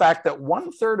accept the fact that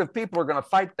 1/3 of people are going to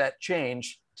fight that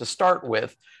change to start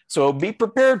with. So be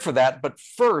prepared for that, but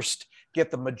first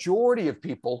get the majority of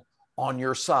people on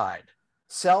your side.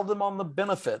 Sell them on the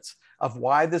benefits of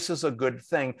why this is a good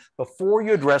thing before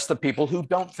you address the people who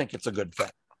don't think it's a good thing.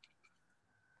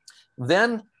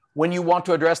 Then, when you want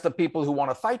to address the people who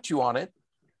want to fight you on it,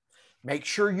 make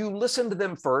sure you listen to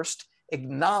them first,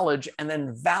 acknowledge, and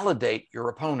then validate your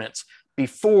opponents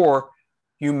before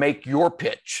you make your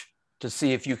pitch to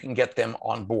see if you can get them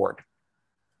on board.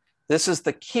 This is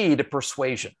the key to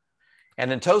persuasion.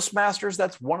 And in Toastmasters,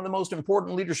 that's one of the most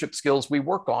important leadership skills we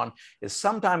work on, is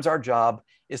sometimes our job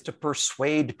is to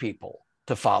persuade people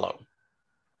to follow.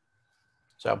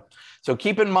 So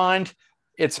keep in mind,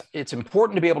 it's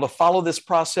important to be able to follow this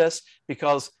process,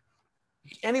 because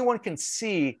anyone can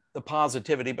see the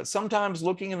positivity, but sometimes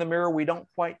looking in the mirror, we don't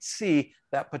quite see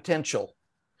that potential.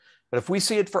 But if we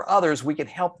see it for others, we can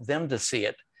help them to see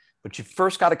it. But you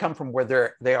first got to come from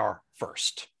where they are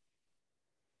first.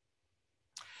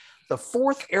 The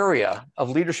fourth area of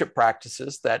leadership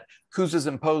practices that Kouzes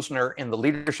and Pozner in the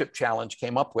Leadership Challenge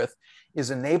came up with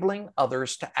is enabling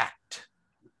others to act.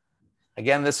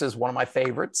 Again, this is one of my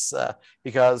favorites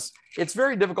because it's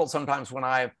very difficult sometimes when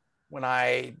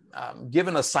I give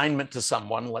an assignment to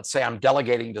someone. Let's say I'm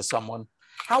delegating to someone.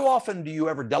 How often do you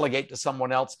ever delegate to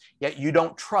someone else, yet you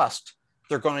don't trust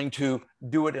they're going to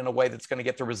do it in a way that's going to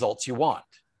get the results you want?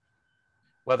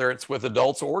 Whether it's with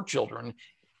adults or children,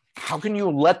 how can you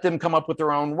let them come up with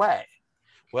their own way?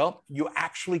 Well, you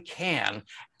actually can,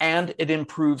 and it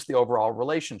improves the overall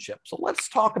relationship. So let's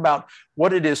talk about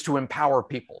what it is to empower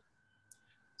people.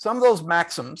 Some of those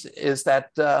maxims is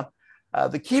that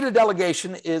the key to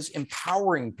delegation is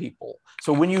empowering people.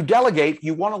 So when you delegate,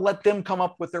 you want to let them come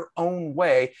up with their own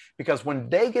way, because when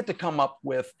they get to come up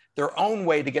with their own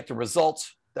way to get the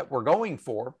results that we're going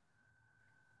for,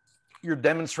 you're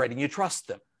demonstrating you trust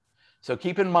them. So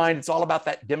keep in mind, it's all about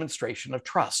that demonstration of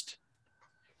trust.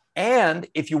 And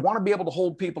if you want to be able to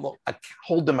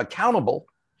hold them accountable,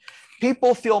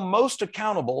 people feel most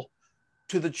accountable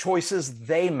to the choices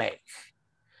they make.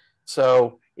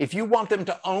 So if you want them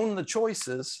to own the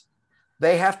choices,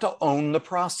 they have to own the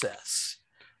process.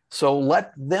 So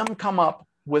let them come up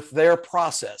with their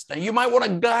process. Now, you might want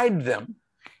to guide them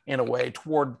in a way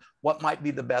toward what might be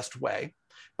the best way,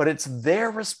 but it's their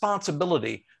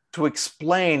responsibility to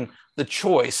explain the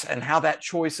choice and how that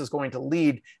choice is going to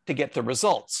lead to get the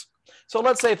results. So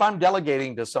let's say if I'm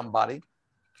delegating to somebody,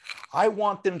 I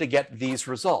want them to get these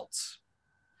results.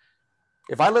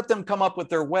 If I let them come up with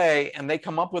their way and they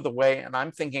come up with a way and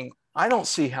I'm thinking, I don't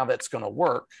see how that's going to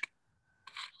work.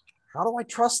 How do I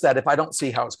trust that if I don't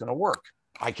see how it's going to work?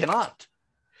 I cannot.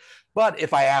 But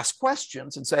if I ask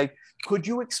questions and say, could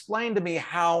you explain to me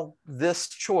how this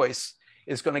choice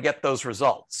is going to get those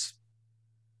results?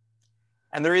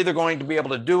 And they're either going to be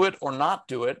able to do it or not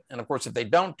do it. And of course, if they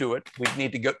don't do it, we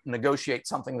need to negotiate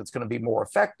something that's going to be more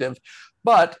effective.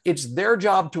 But it's their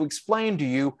job to explain to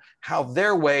you how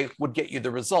their way would get you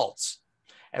the results.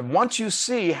 And once you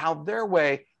see how their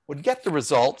way would get the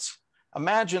results,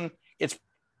 imagine it's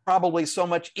probably so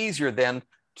much easier then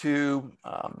to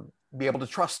be able to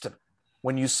trust them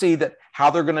when you see that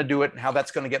how they're going to do it and how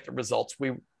that's going to get the results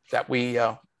that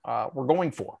we're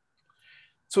going for.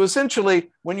 So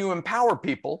essentially, when you empower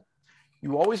people,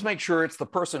 you always make sure it's the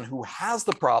person who has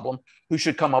the problem who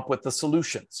should come up with the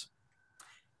solutions.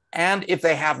 And if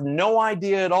they have no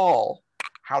idea at all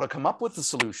how to come up with the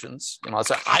solutions, I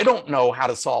say, I don't know how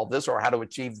to solve this or how to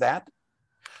achieve that.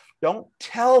 Don't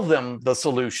tell them the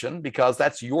solution, because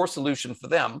that's your solution for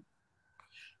them.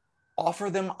 Offer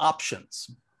them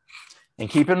options. And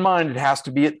keep in mind, it has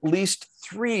to be at least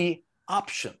 3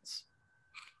 options.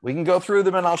 We can go through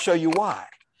them and I'll show you why.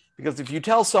 Because if you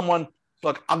tell someone,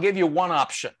 look, I'll give you 1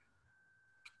 option,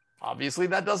 obviously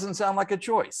that doesn't sound like a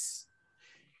choice.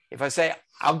 If I say,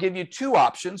 I'll give you 2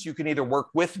 options, you can either work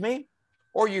with me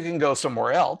or you can go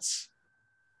somewhere else.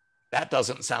 That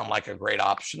doesn't sound like a great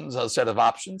option, a set of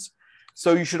options.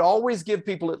 So you should always give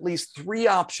people at least 3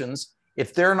 options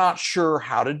if they're not sure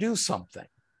how to do something.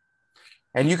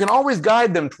 And you can always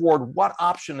guide them toward what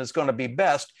option is going to be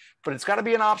best, but it's got to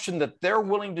be an option that they're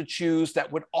willing to choose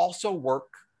that would also work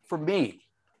for me.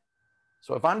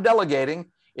 So if I'm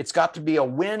delegating, it's got to be a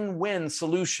win-win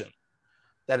solution,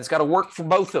 that it's got to work for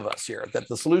both of us here, that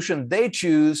the solution they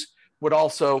choose would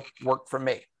also work for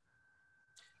me.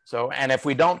 So, and if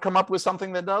we don't come up with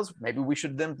something that does, maybe we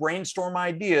should then brainstorm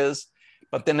ideas,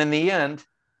 but then in the end,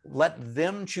 let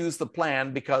them choose the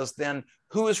plan, because then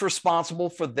who is responsible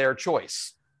for their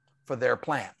choice, for their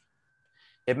plan?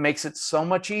 It makes it so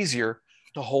much easier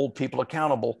to hold people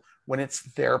accountable when it's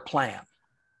their plan.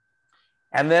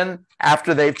 And then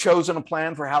after they've chosen a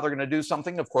plan for how they're going to do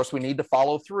something, of course, we need to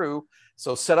follow through.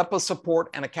 So set up a support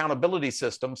and accountability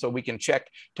system so we can check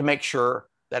to make sure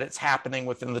that it's happening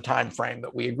within the time frame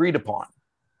that we agreed upon.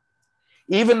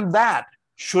 Even that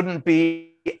shouldn't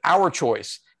be our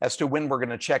choice as to when we're going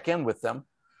to check in with them.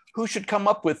 Who should come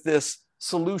up with this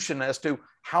solution as to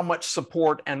how much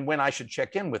support and when I should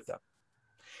check in with them?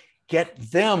 Get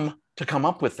them to come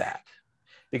up with that.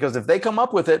 Because if they come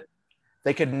up with it,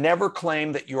 they could never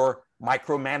claim that you're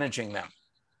micromanaging them.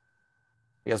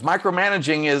 Because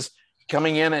micromanaging is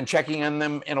coming in and checking on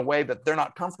them in a way that they're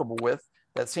not comfortable with.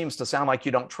 That seems to sound like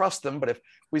you don't trust them. But if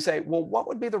we say, well, what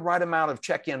would be the right amount of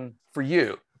check-in for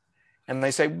you? and they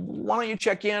say, why don't you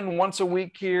check in once a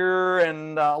week here,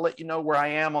 and I'll let you know where I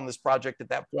am on this project at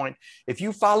that point. If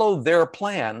you follow their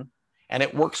plan and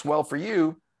it works well for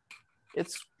you,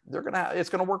 it's going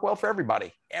to work well for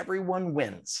everybody. Everyone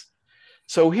wins.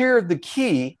 So here, the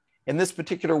key in this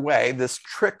particular way, this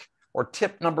trick or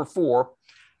tip number 4,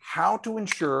 how to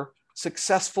ensure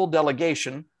successful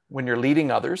delegation when you're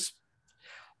leading others.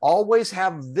 Always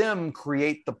have them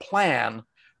create the plan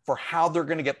for how they're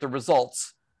going to get the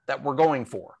results that we're going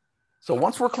for. So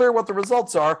once we're clear what the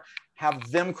results are,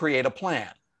 have them create a plan.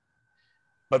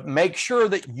 But make sure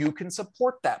that you can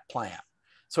support that plan.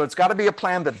 So it's got to be a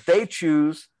plan that they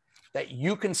choose, that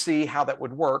you can see how that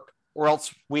would work, or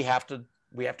else we have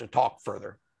to talk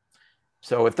further.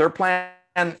 So if their plan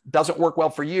doesn't work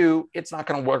well for you, it's not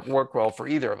going to work well for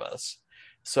either of us.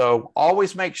 So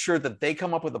always make sure that they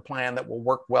come up with a plan that will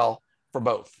work well for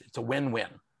both. It's a win-win.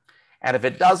 And if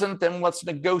it doesn't, then let's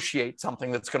negotiate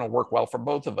something that's going to work well for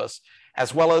both of us,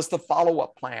 as well as the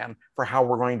follow-up plan for how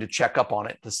we're going to check up on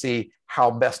it to see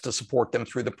how best to support them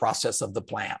through the process of the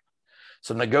plan.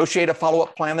 So negotiate a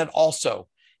follow-up plan that also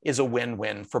is a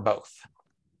win-win for both.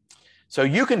 So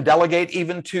you can delegate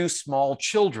even to small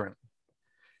children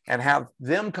and have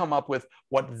them come up with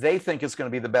what they think is going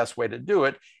to be the best way to do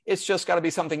it. It's just got to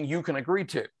be something you can agree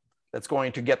to that's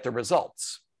going to get the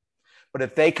results. But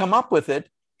if they come up with it,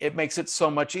 it makes it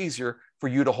so much easier for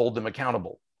you to hold them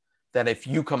accountable than if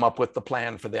you come up with the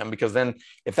plan for them. Because then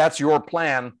if that's your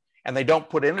plan and they don't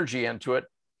put energy into it,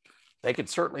 they could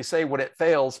certainly say when it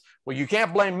fails, well, you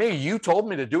can't blame me. You told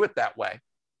me to do it that way.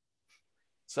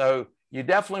 So you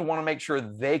definitely want to make sure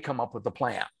they come up with the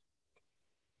plan.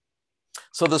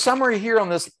 So the summary here on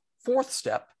this 4th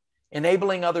step,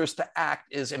 enabling others to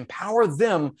act, is empower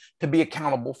them to be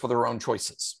accountable for their own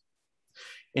choices.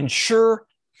 Ensure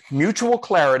mutual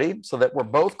clarity so that we're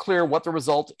both clear what the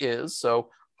result is. So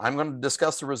I'm going to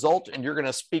discuss the result and you're going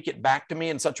to speak it back to me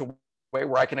in such a way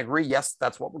where I can agree, yes,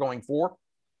 that's what we're going for.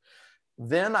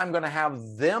 Then I'm going to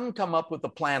have them come up with a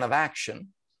plan of action.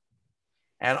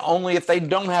 And only if they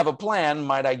don't have a plan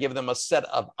might I give them a set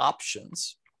of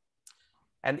options.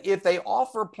 And if they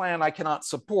offer a plan I cannot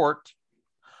support,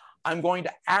 I'm going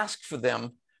to ask for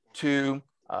them to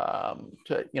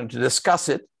discuss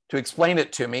it, to explain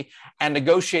it to me, and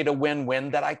negotiate a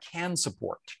win-win that I can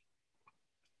support,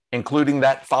 including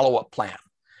that follow-up plan.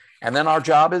 And then our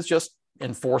job is just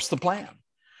enforce the plan.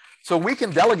 So we can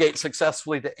delegate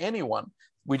successfully to anyone.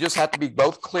 We just have to be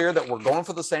both clear that we're going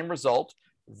for the same result.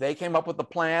 They came up with the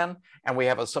plan, and we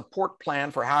have a support plan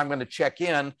for how I'm going to check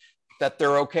in that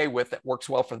they're okay with, that works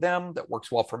well for them, that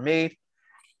works well for me,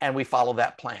 and we follow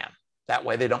that plan. That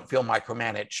way they don't feel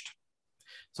micromanaged.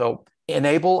 So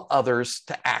enable others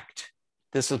to act.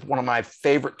 This is one of my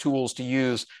favorite tools to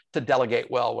use to delegate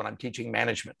well when I'm teaching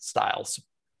management styles.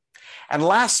 And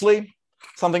lastly,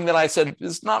 something that I said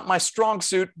is not my strong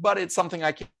suit, but it's something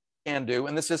I can do,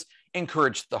 and this is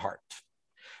encourage the heart.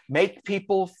 Make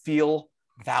people feel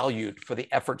valued for the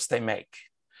efforts they make.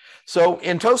 So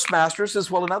in Toastmasters,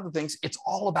 as well as other things, it's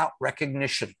all about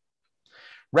recognition.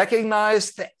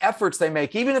 Recognize the efforts they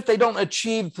make, even if they don't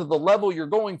achieve to the level you're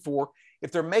going for.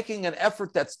 If they're making an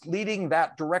effort that's leading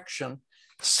that direction,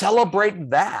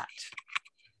 celebrate that.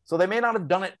 So they may not have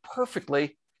done it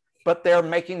perfectly, but they're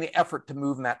making the effort to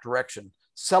move in that direction.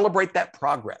 Celebrate that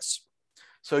progress.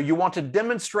 So you want to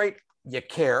demonstrate you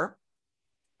care.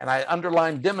 And I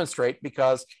underline demonstrate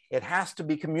because it has to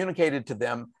be communicated to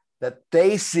them that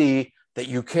they see that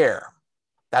you care.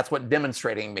 That's what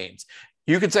demonstrating means.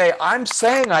 You could say, I'm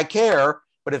saying I care,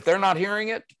 but if they're not hearing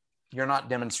it, you're not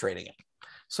demonstrating it.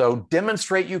 So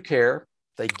demonstrate you care.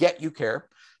 They get you care.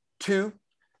 2,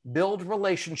 build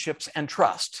relationships and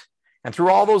trust. And through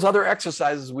all those other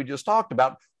exercises we just talked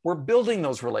about, we're building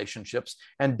those relationships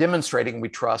and demonstrating we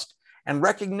trust. And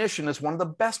recognition is one of the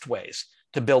best ways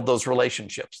to build those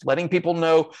relationships, letting people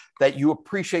know that you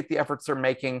appreciate the efforts they're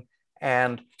making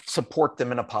and support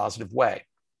them in a positive way.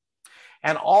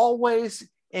 And always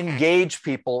engage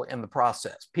people in the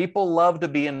process. People love to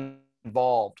be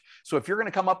involved. So if you're going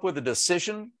to come up with a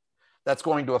decision that's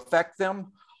going to affect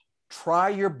them, try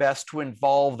your best to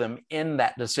involve them in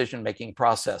that decision-making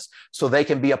process so they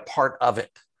can be a part of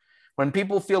it. When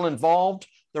people feel involved,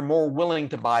 they're more willing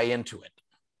to buy into it.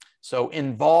 So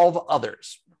involve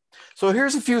others. So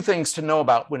here's a few things to know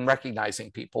about when recognizing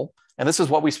people. And this is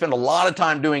what we spend a lot of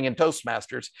time doing in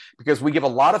Toastmasters because we give a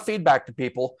lot of feedback to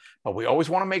people, but we always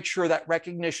want to make sure that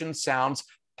recognition sounds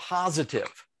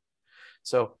positive.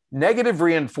 So negative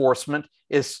reinforcement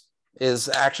is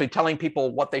actually telling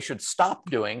people what they should stop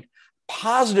doing.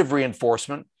 Positive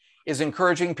reinforcement is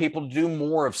encouraging people to do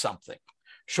more of something,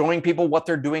 showing people what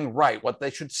they're doing right, what they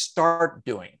should start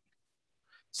doing.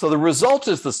 So the result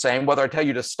is the same, whether I tell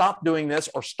you to stop doing this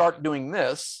or start doing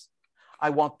this, I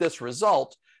want this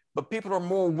result, but people are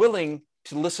more willing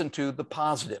to listen to the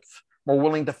positive, more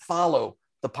willing to follow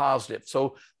the positive.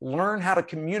 So learn how to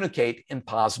communicate in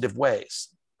positive ways.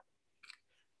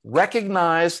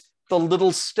 Recognize the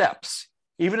little steps.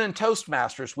 Even in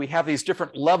Toastmasters, we have these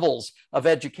different levels of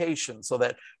education so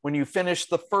that when you finish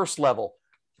the first level,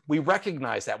 we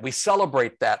recognize that, we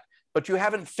celebrate that, but you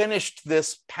haven't finished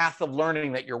this path of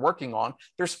learning that you're working on.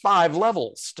 There's 5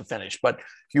 levels to finish, but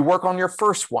you work on your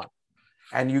first one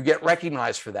and you get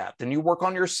recognized for that. Then you work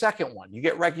on your second one, you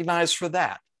get recognized for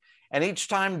that. And each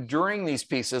time during these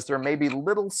pieces, there may be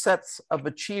little sets of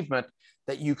achievement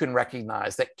that you can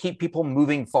recognize that keep people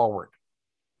moving forward.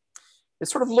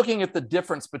 It's sort of looking at the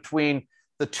difference between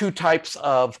the 2 types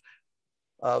of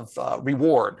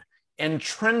reward: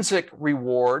 intrinsic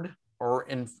reward or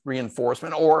in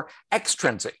reinforcement, or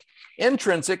extrinsic.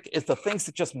 Intrinsic is the things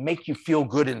that just make you feel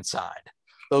good inside,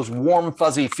 those warm,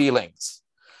 fuzzy feelings.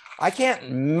 I can't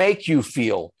make you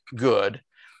feel good,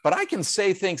 but I can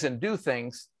say things and do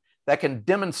things that can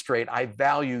demonstrate I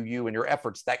value you and your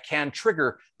efforts, that can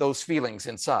trigger those feelings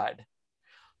inside.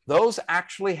 Those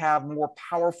actually have more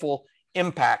powerful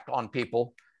impact on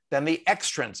people than the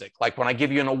extrinsic, like when I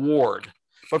give you an award.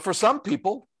 But for some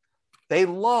people, they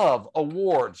love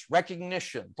awards,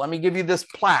 recognition. Let me give you this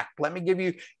plaque. Let me give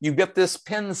you, you get this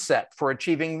pin set for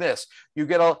achieving this. You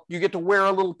get to wear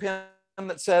a little pin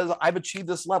that says, I've achieved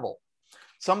this level.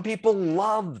 Some people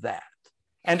love that,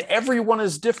 and everyone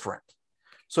is different.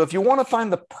 So if you want to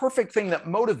find the perfect thing that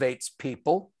motivates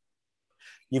people,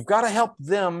 you've got to help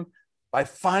them by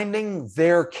finding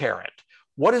their carrot.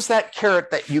 What is that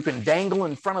carrot that you can dangle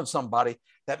in front of somebody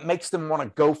that makes them want to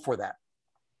go for that?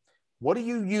 What do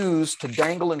you use to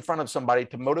dangle in front of somebody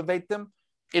to motivate them?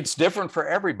 It's different for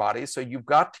everybody. So you've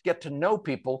got to get to know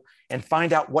people and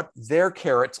find out what their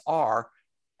carrots are.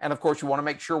 And of course, you want to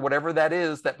make sure whatever that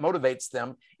is that motivates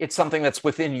them, it's something that's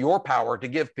within your power to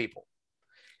give people.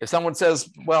 If someone says,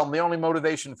 well, the only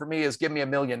motivation for me is give me $1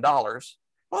 million,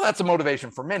 well, that's a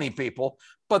motivation for many people,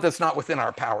 but that's not within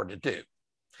our power to do.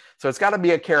 So it's got to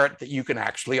be a carrot that you can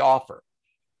actually offer.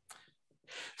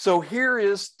 So here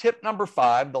is tip number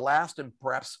 5, the last and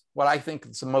perhaps what I think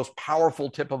is the most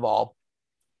powerful tip of all.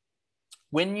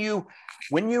 When you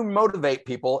motivate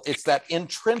people, it's that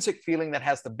intrinsic feeling that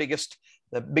has the biggest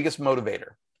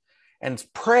motivator. And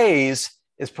praise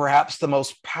is perhaps the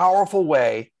most powerful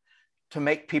way to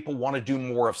make people want to do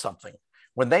more of something.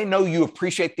 When they know you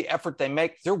appreciate the effort they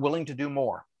make, they're willing to do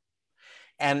more.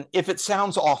 And if it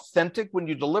sounds authentic when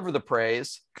you deliver the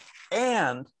praise,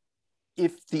 and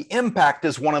if the impact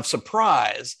is one of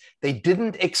surprise, they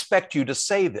didn't expect you to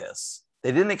say this,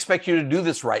 they didn't expect you to do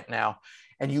this right now,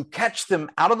 and you catch them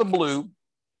out of the blue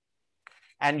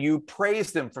and you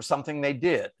praise them for something they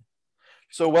did.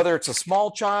 So whether it's a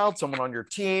small child, someone on your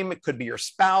team, it could be your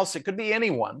spouse, it could be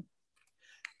anyone.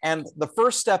 And the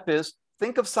first step is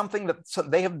think of something that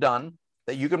they have done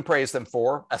that you can praise them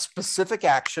for, a specific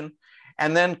action,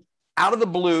 and then out of the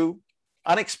blue,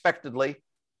 unexpectedly,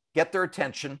 get their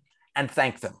attention and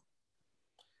thank them.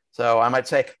 So I might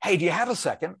say, hey, do you have a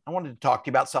second? I wanted to talk to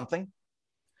you about something.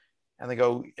 And they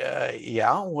go,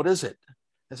 yeah, what is it?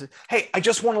 I say, hey, I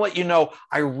just want to let you know,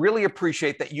 I really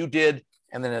appreciate that you did,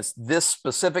 and then it's this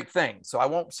specific thing. So I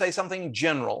won't say something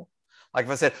general. Like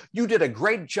if I said, you did a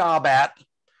great job at,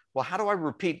 well, how do I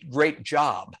repeat great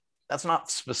job? That's not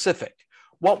specific.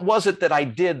 What was it that I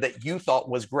did that you thought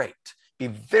was great? Be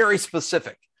very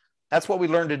specific. That's what we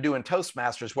learn to do in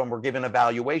Toastmasters when we're given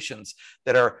evaluations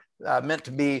that are meant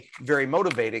to be very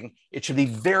motivating. It should be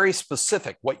very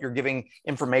specific what you're giving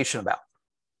information about.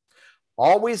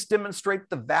 Always demonstrate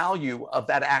the value of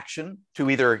that action to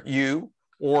either you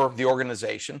or the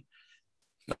organization.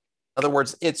 In other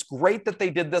words, it's great that they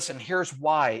did this, and here's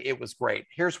why it was great.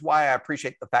 Here's why I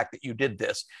appreciate the fact that you did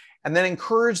this. And then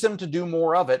encourage them to do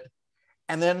more of it,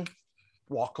 and then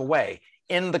walk away.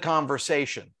 End the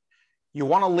conversation. You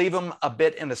want to leave them a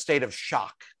bit in a state of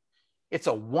shock. It's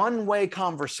a one-way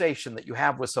conversation that you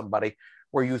have with somebody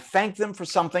where you thank them for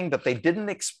something that they didn't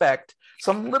expect,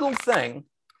 some little thing,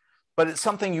 but it's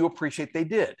something you appreciate they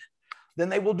did. Then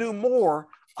they will do more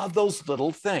of those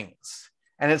little things.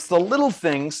 And it's the little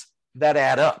things that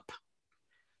add up.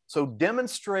 So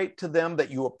demonstrate to them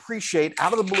that you appreciate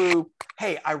out of the blue,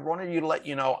 hey, I wanted you to let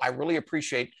you know, I really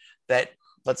appreciate that.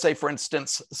 Let's say, for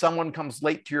instance, someone comes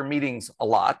late to your meetings a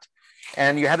lot,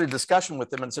 and you had a discussion with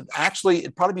them and said, actually,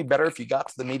 it'd probably be better if you got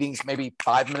to the meetings maybe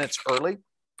 5 minutes early.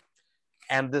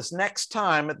 And this next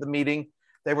time at the meeting,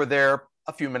 they were there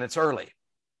a few minutes early.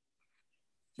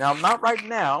 Now, not right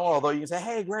now, although you can say,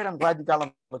 hey, great, I'm glad you got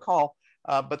on the call.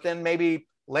 But then maybe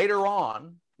later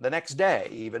on, the next day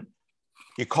even,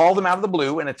 you call them out of the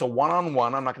blue and it's a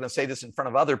one-on-one. I'm not going to say this in front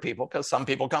of other people because some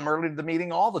people come early to the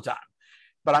meeting all the time.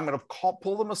 But I'm going to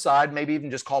pull them aside, maybe even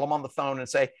just call them on the phone and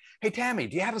say, hey, Tammy,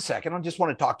 do you have a second? I just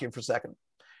want to talk to you for a second.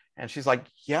 And she's like,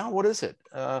 yeah, what is it?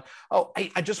 I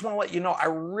just want to let you know, I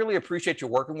really appreciate you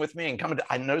working with me and coming to,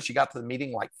 I noticed you got to the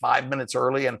meeting like 5 minutes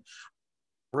early and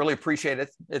really appreciate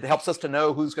it. It helps us to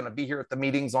know who's going to be here at the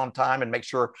meetings on time and make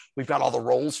sure we've got all the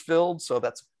roles filled. So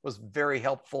that was very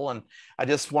helpful. And I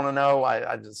just want to know,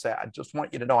 I just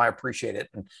want you to know I appreciate it.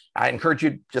 And I encourage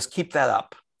you, just keep that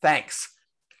up. Thanks.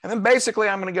 And then basically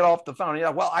I'm going to get off the phone.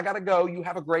 Yeah, well, I got to go. You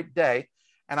have a great day.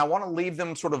 And I want to leave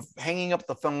them sort of hanging up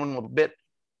the phone a little bit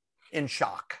in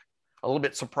shock, a little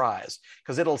bit surprised,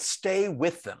 because it'll stay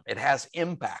with them. It has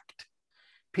impact.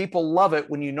 People love it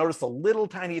when you notice the little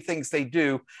tiny things they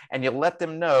do and you let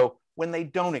them know when they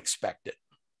don't expect it.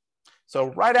 So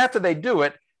right after they do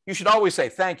it, you should always say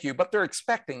thank you, but they're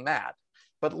expecting that.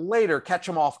 But later catch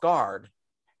them off guard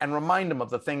and remind them of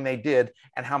the thing they did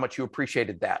and how much you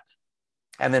appreciated that,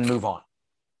 and then move on.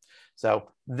 So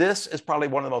this is probably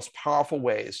one of the most powerful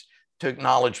ways to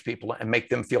acknowledge people and make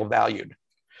them feel valued.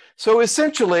 So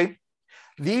essentially,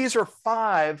 these are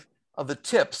 5 of the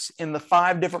tips in the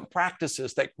 5 different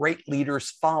practices that great leaders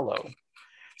follow.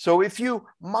 So if you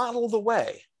model the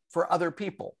way for other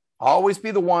people, always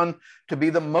be the one to be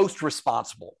the most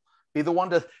responsible, be the one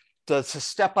to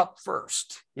step up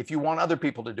first. If you want other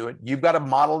people to do it, you've got to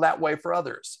model that way for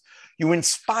others. You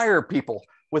inspire people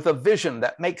with a vision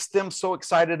that makes them so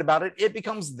excited about it, it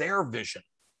becomes their vision.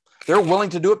 They're willing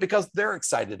to do it because they're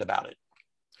excited about it.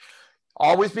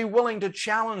 Always be willing to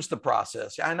challenge the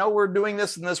process. I know we're doing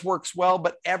this and this works well,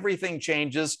 but everything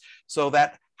changes. So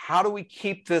that how do we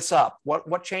keep this up?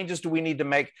 What changes do we need to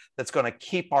make that's going to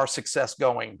keep our success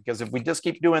going? Because if we just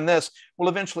keep doing this, we'll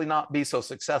eventually not be so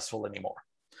successful anymore.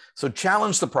 So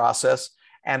challenge the process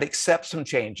and accept some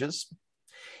changes.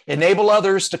 Enable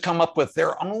others to come up with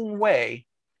their own way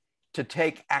to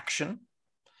take action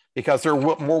because they're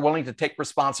more willing to take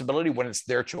responsibility when it's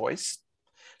their choice.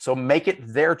 So make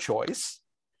it their choice,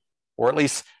 or at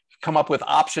least come up with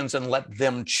options and let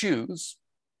them choose.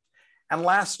 And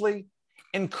lastly,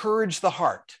 encourage the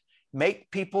heart. Make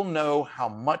people know how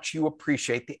much you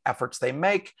appreciate the efforts they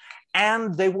make,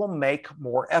 and they will make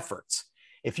more efforts.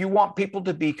 If you want people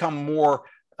to become more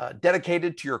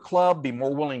dedicated to your club, be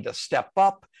more willing to step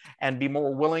up, and be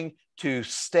more willing to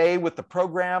stay with the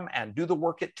program and do the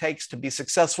work it takes to be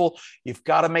successful, you've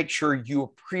got to make sure you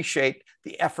appreciate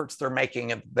the efforts they're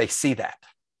making and they see that.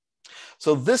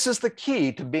 So this is the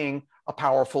key to being a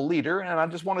powerful leader. And I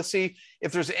just want to see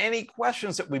if there's any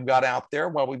questions that we've got out there.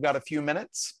 Well, we've got a few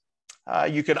minutes.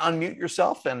 You could unmute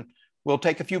yourself and we'll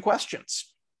take a few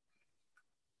questions.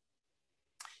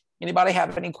 Anybody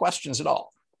have any questions at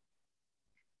all?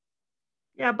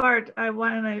 Yeah, Bart, I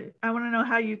want to know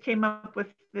how you came up with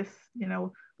this,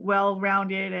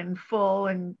 well-rounded and full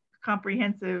and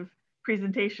comprehensive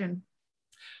presentation.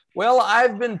 Well,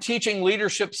 I've been teaching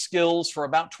leadership skills for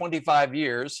about 25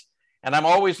 years, and I'm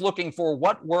always looking for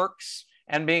what works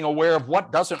and being aware of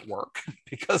what doesn't work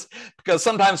because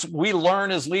sometimes we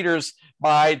learn as leaders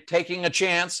by taking a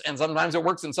chance, and sometimes it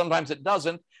works and sometimes it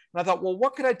doesn't. And I thought, well,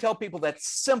 what could I tell people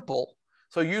that's simple?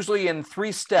 So usually in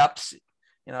 3 steps,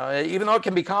 even though it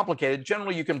can be complicated,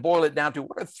 generally you can boil it down to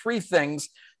what are 3 things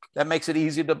that makes it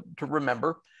easy to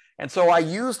remember. And so I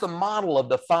use the model of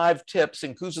the 5 tips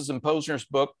in Kouzes and Pozner's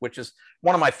book, which is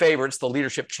one of my favorites, The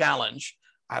Leadership Challenge.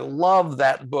 I love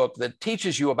that book that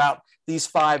teaches you about these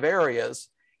 5 areas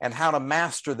and how to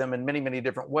master them in many, many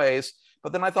different ways.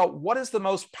 But then I thought, what is the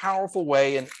most powerful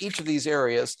way in each of these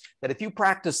areas that if you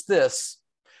practice this,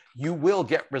 you will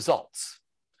get results?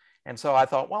 And so I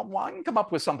thought, well, I can come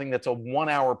up with something that's a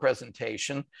 1-hour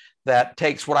presentation that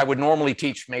takes what I would normally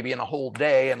teach maybe in a whole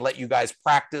day and let you guys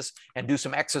practice and do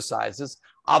some exercises.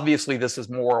 Obviously, this is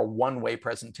more a one-way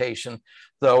presentation.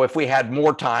 Though if we had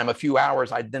more time, a few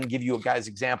hours, I'd then give you guys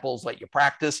examples, let you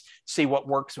practice, see what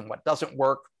works and what doesn't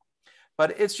work.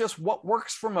 But it's just what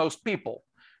works for most people.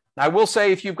 Now, I will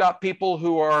say if you've got people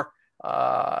who are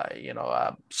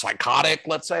psychotic,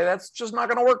 let's say, that's just not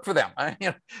going to work for them.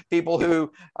 People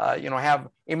who, have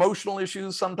emotional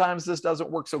issues, sometimes this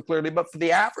doesn't work so clearly, but for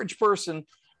the average person,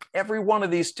 every one of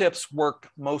these tips work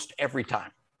most every time.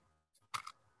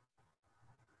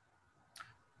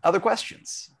 Other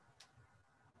questions?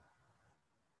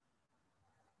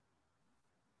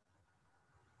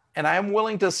 And I'm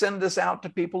willing to send this out to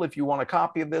people. If you want a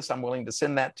copy of this, I'm willing to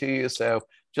send that to you. So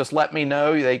just let me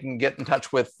know. They can get in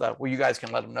touch with, you guys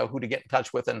can let them know who to get in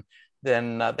touch with, and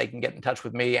then they can get in touch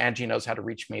with me. Angie knows how to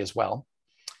reach me as well.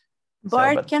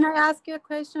 Bart, can I ask you a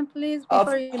question, please? Of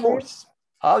course.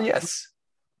 Oh, yes.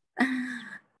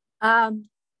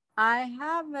 I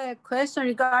have a question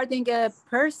regarding a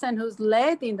person who's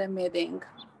late in the meeting.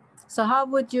 So how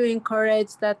would you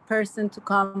encourage that person to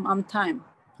come on time,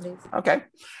 please? Okay.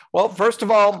 Well, first of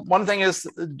all, one thing is,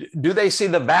 do they see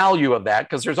the value of that?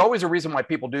 Because there's always a reason why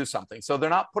people do something. So they're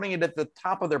not putting it at the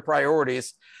top of their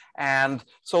priorities. And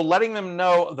so letting them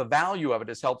know the value of it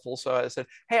is helpful. So I said,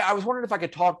 hey, I was wondering if I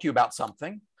could talk to you about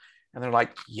something. And they're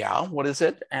like, yeah, what is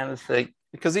it? And it's like,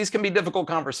 because these can be difficult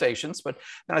conversations, but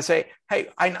then I say, hey,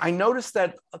 I noticed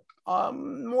that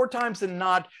more times than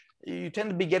not, you tend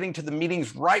to be getting to the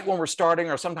meetings right when we're starting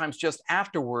or sometimes just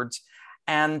afterwards.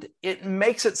 And it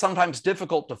makes it sometimes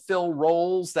difficult to fill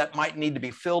roles that might need to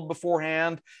be filled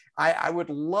beforehand. I would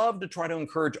love to try to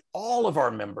encourage all of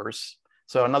our members.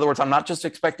 So in other words, I'm not just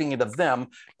expecting it of them,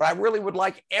 but I really would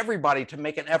like everybody to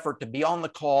make an effort to be on the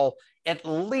call at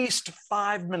least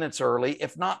 5 minutes early,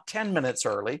 if not 10 minutes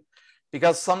early,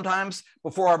 because sometimes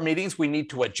before our meetings, we need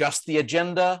to adjust the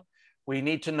agenda. We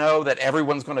need to know that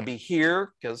everyone's going to be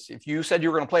here, because if you said you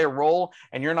were going to play a role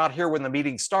and you're not here when the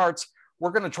meeting starts,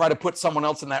 we're going to try to put someone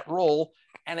else in that role.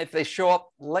 And if they show up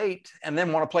late and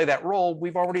then want to play that role,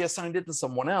 we've already assigned it to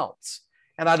someone else.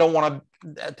 And I don't want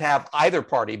to have either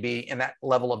party be in that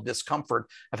level of discomfort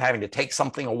of having to take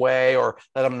something away or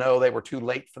let them know they were too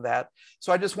late for that.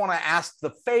 So I just want to ask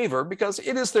the favor, because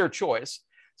it is their choice.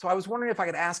 So I was wondering if I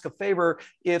could ask a favor,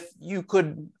 if you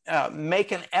could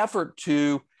make an effort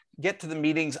to get to the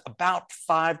meetings about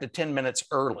 5 to 10 minutes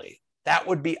early. That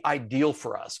would be ideal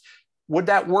for us. Would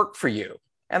that work for you?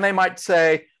 And they might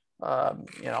say,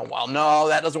 well, no,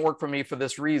 that doesn't work for me for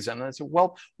this reason. And I said,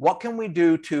 well, what can we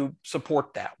do to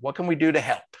support that? What can we do to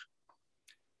help?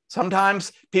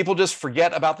 Sometimes people just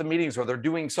forget about the meetings, or they're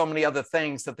doing so many other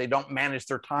things that they don't manage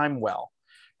their time well.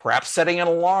 Perhaps setting an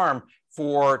alarm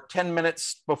for 10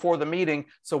 minutes before the meeting.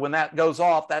 So when that goes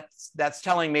off, that's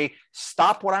telling me,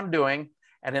 stop what I'm doing,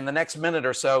 and in the next minute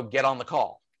or so, get on the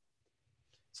call.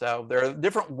 So there are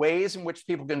different ways in which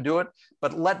people can do it,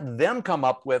 but let them come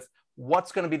up with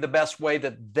what's going to be the best way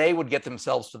that they would get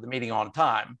themselves to the meeting on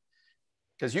time.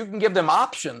 Because you can give them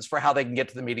options for how they can get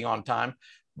to the meeting on time,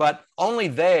 but only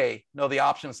they know the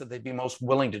options that they'd be most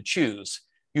willing to choose.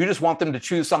 You just want them to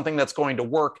choose something that's going to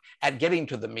work at getting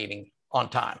to the meeting on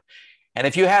time. And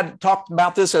if you had talked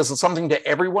about this as something to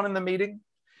everyone in the meeting,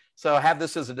 so have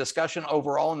this as a discussion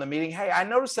overall in the meeting. Hey, I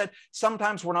noticed that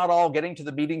sometimes we're not all getting to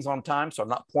the meetings on time, so I'm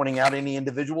not pointing out any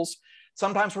individuals.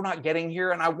 Sometimes we're not getting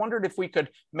here, and I wondered if we could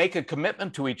make a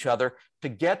commitment to each other to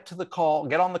get to the call,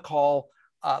 get on the call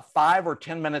 5 or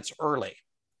 10 minutes early.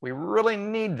 We really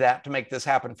need that to make this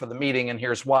happen for the meeting, and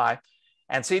here's why.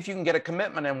 And see if you can get a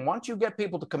commitment. And once you get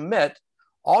people to commit,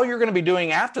 all you're going to be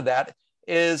doing after that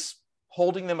is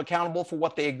holding them accountable for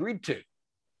what they agreed to.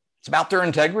 It's about their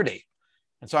integrity.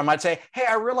 And so I might say, hey,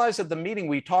 I realized at the meeting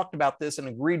we talked about this and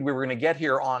agreed we were going to get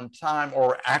here on time,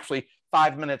 or actually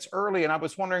 5 minutes early. And I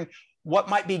was wondering what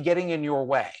might be getting in your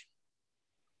way.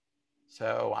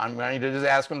 So I'm going to just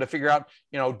ask them to figure out,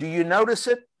 do you notice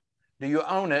it? Do you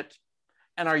own it?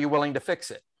 And are you willing to fix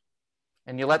it?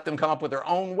 And you let them come up with their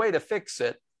own way to fix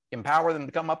it, empower them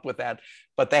to come up with that.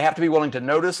 But they have to be willing to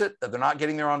notice it, that they're not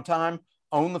getting there on time,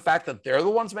 own the fact that they're the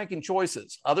ones making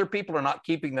choices. Other people are not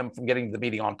keeping them from getting to the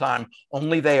meeting on time.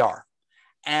 Only they are.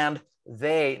 And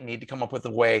they need to come up with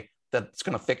a way that's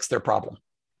going to fix their problem.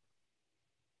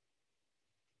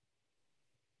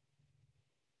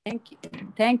 Thank you.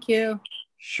 Thank you.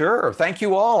 Sure. Thank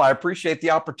you all. I appreciate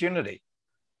the opportunity.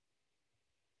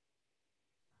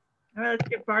 All right, let's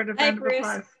get Bart a round of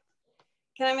applause.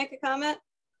 Can I make a comment?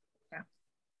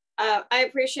 Yeah. I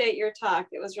appreciate your talk.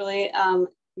 It was really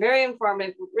very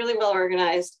informative, really well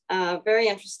organized, very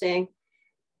interesting.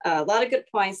 A lot of good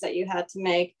points that you had to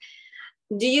make.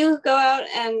 Do you go out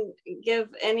and give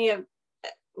any of,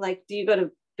 do you go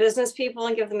to business people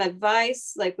and give them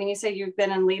advice? Like when you say you've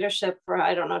been in leadership for,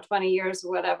 I don't know, 20 years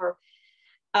or whatever,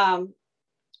 how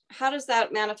does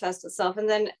that manifest itself? And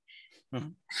then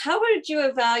how would you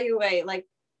evaluate the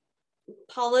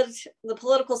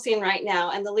political scene right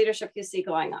now and the leadership you see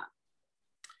going on?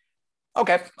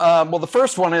 Okay. Well, the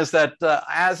first one is that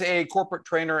as a corporate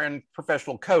trainer and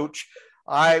professional coach,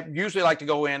 I usually like to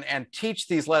go in and teach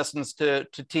these lessons to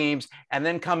teams and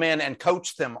then come in and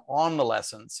coach them on the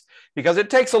lessons, because it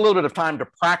takes a little bit of time to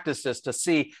practice this to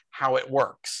see how it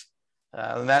works.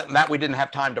 That we didn't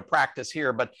have time to practice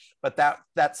here, but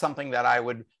that's something that I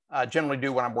would generally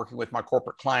do when I'm working with my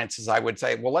corporate clients is I would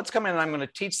say, well, let's come in and I'm going to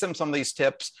teach them some of these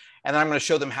tips, and then I'm going to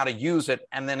show them how to use it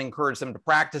and then encourage them to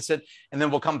practice it. And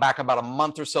then we'll come back about a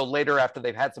month or so later after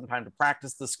they've had some time to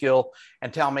practice the skill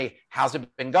and tell me, how's it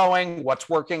been going? What's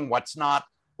working? What's not?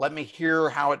 Let me hear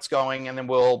how it's going, and then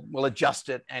we'll adjust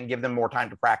it and give them more time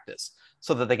to practice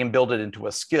so that they can build it into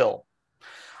a skill.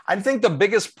 I think the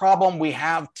biggest problem we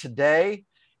have today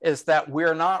is that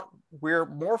we're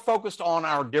more focused on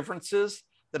our differences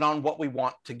than on what we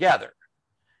want together.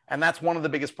 And that's one of the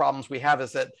biggest problems we have,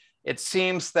 is that it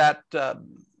seems that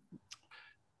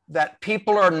that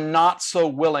people are not so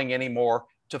willing anymore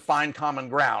to find common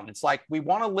ground. It's like we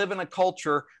want to live in a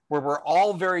culture where we're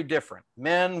all very different.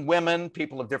 Men, women,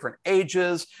 people of different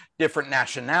ages, different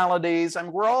nationalities. I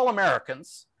mean, we're all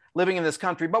Americans living in this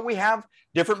country, but we have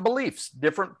different beliefs,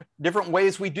 different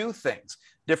ways we do things,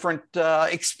 different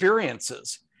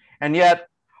experiences. And yet,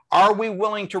 are we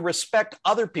willing to respect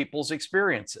other people's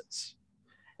experiences?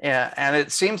 And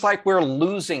it seems like we're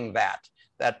losing that.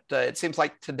 It seems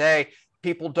like today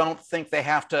people don't think they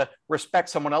have to respect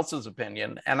someone else's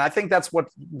opinion. And I think that's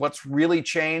what's really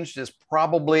changed is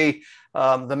probably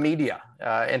the media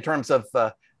in terms of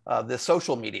the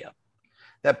social media.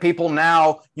 That people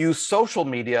now use social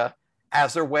media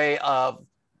as their way of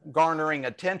garnering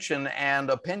attention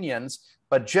and opinions.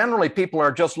 But generally, people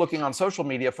are just looking on social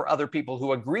media for other people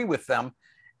who agree with them,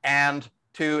 and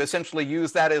to essentially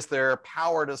use that as their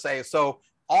power to say, so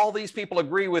all these people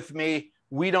agree with me,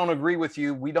 we don't agree with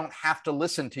you, we don't have to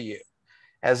listen to you.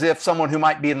 As if someone who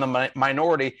might be in the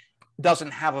minority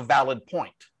doesn't have a valid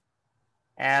point.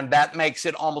 And that makes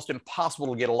it almost impossible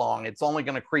to get along. It's only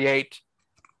going to create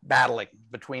battling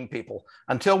between people.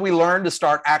 Until we learn to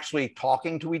start actually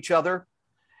talking to each other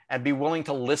and be willing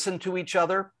to listen to each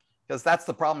other, because that's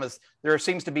the problem, is there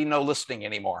seems to be no listening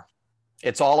anymore.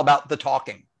 It's all about the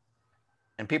talking.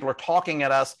 And people are talking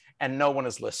at us and no one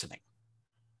is listening.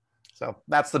 So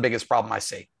that's the biggest problem I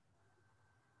see.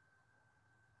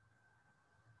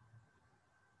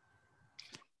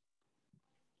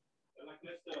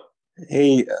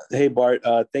 Hey, Bart.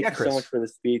 Thank you Chris, so much for the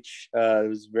speech. It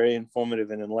was very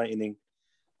informative and enlightening.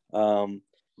 You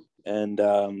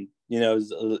know,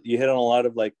 you hit on a lot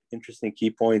of like interesting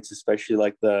key points, especially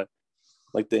like the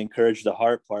encourage the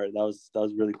heart part. That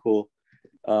was really cool.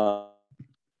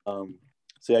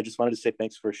 So yeah, I just wanted to say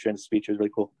thanks for sharing the speech. It was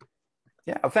really cool.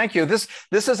 Yeah, thank you. This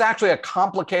is actually a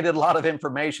complicated lot of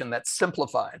information that's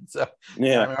simplified. So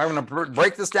yeah, I'm going to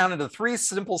break this down into 3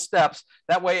 simple steps.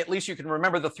 That way, at least you can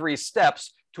remember the 3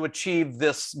 steps to achieve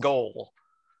this goal.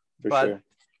 But sure,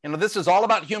 you know, this is all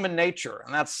about human nature,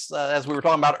 and that's as we were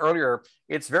talking about earlier.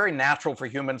 It's very natural for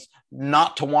humans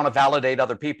not to want to validate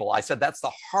other people. I said that's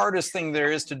the hardest thing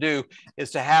there is to do,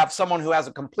 is to have someone who has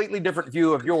a completely different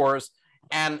view of yours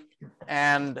and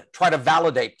try to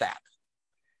validate that.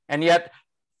 And yet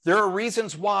there are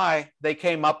reasons why they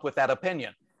came up with that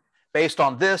opinion based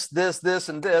on this,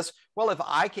 and this. Well, if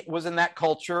I was in that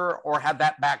culture or had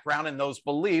that background and those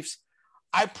beliefs,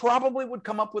 I probably would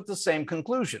come up with the same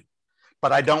conclusion.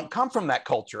 But I don't come from that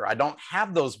culture. I don't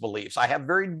have those beliefs. I have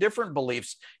very different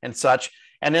beliefs and such.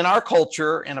 And in our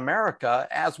culture in America,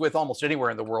 as with almost anywhere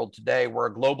in the world today, we're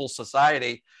a global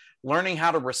society, learning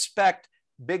how to respect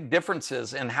big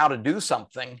differences in how to do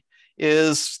something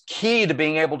is key to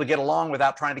being able to get along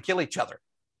without trying to kill each other.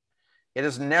 It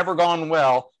has never gone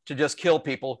well to just kill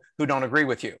people who don't agree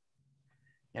with you.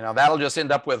 You know, that'll just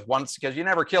end up with once, because you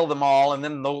never kill them all. And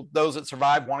then those that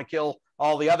survive want to kill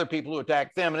all the other people who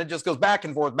attack them. And it just goes back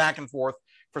and forth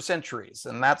for centuries.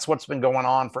 And that's what's been going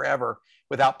on forever,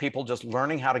 without people just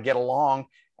learning how to get along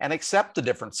and accept the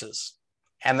differences,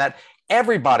 and that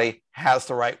everybody has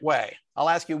the right way. I'll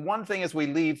ask you one thing as we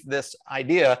leave this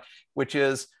idea, which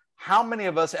is, how many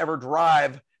of us ever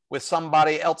drive with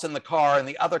somebody else in the car and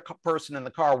the other person in the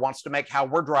car wants to make how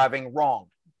we're driving wrong?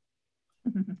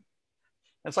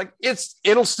 It's like,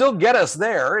 it'll still get us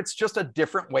there. It's just a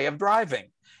different way of driving.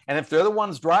 And if they're the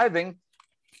ones driving,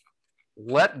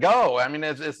 let go. I mean,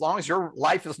 as long as your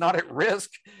life is not at risk,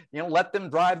 you know, let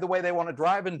them drive the way they want to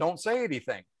drive and don't say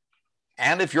anything.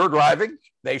 And if you're driving,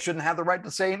 they shouldn't have the right to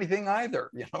say anything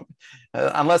either, you know,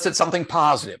 unless it's something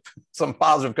positive, some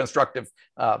positive, constructive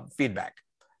feedback.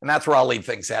 And that's where I'll leave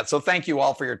things at. So thank you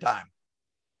all for your time.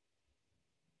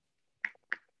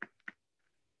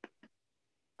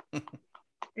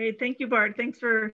 Hey, thank you, Bart. Thanks for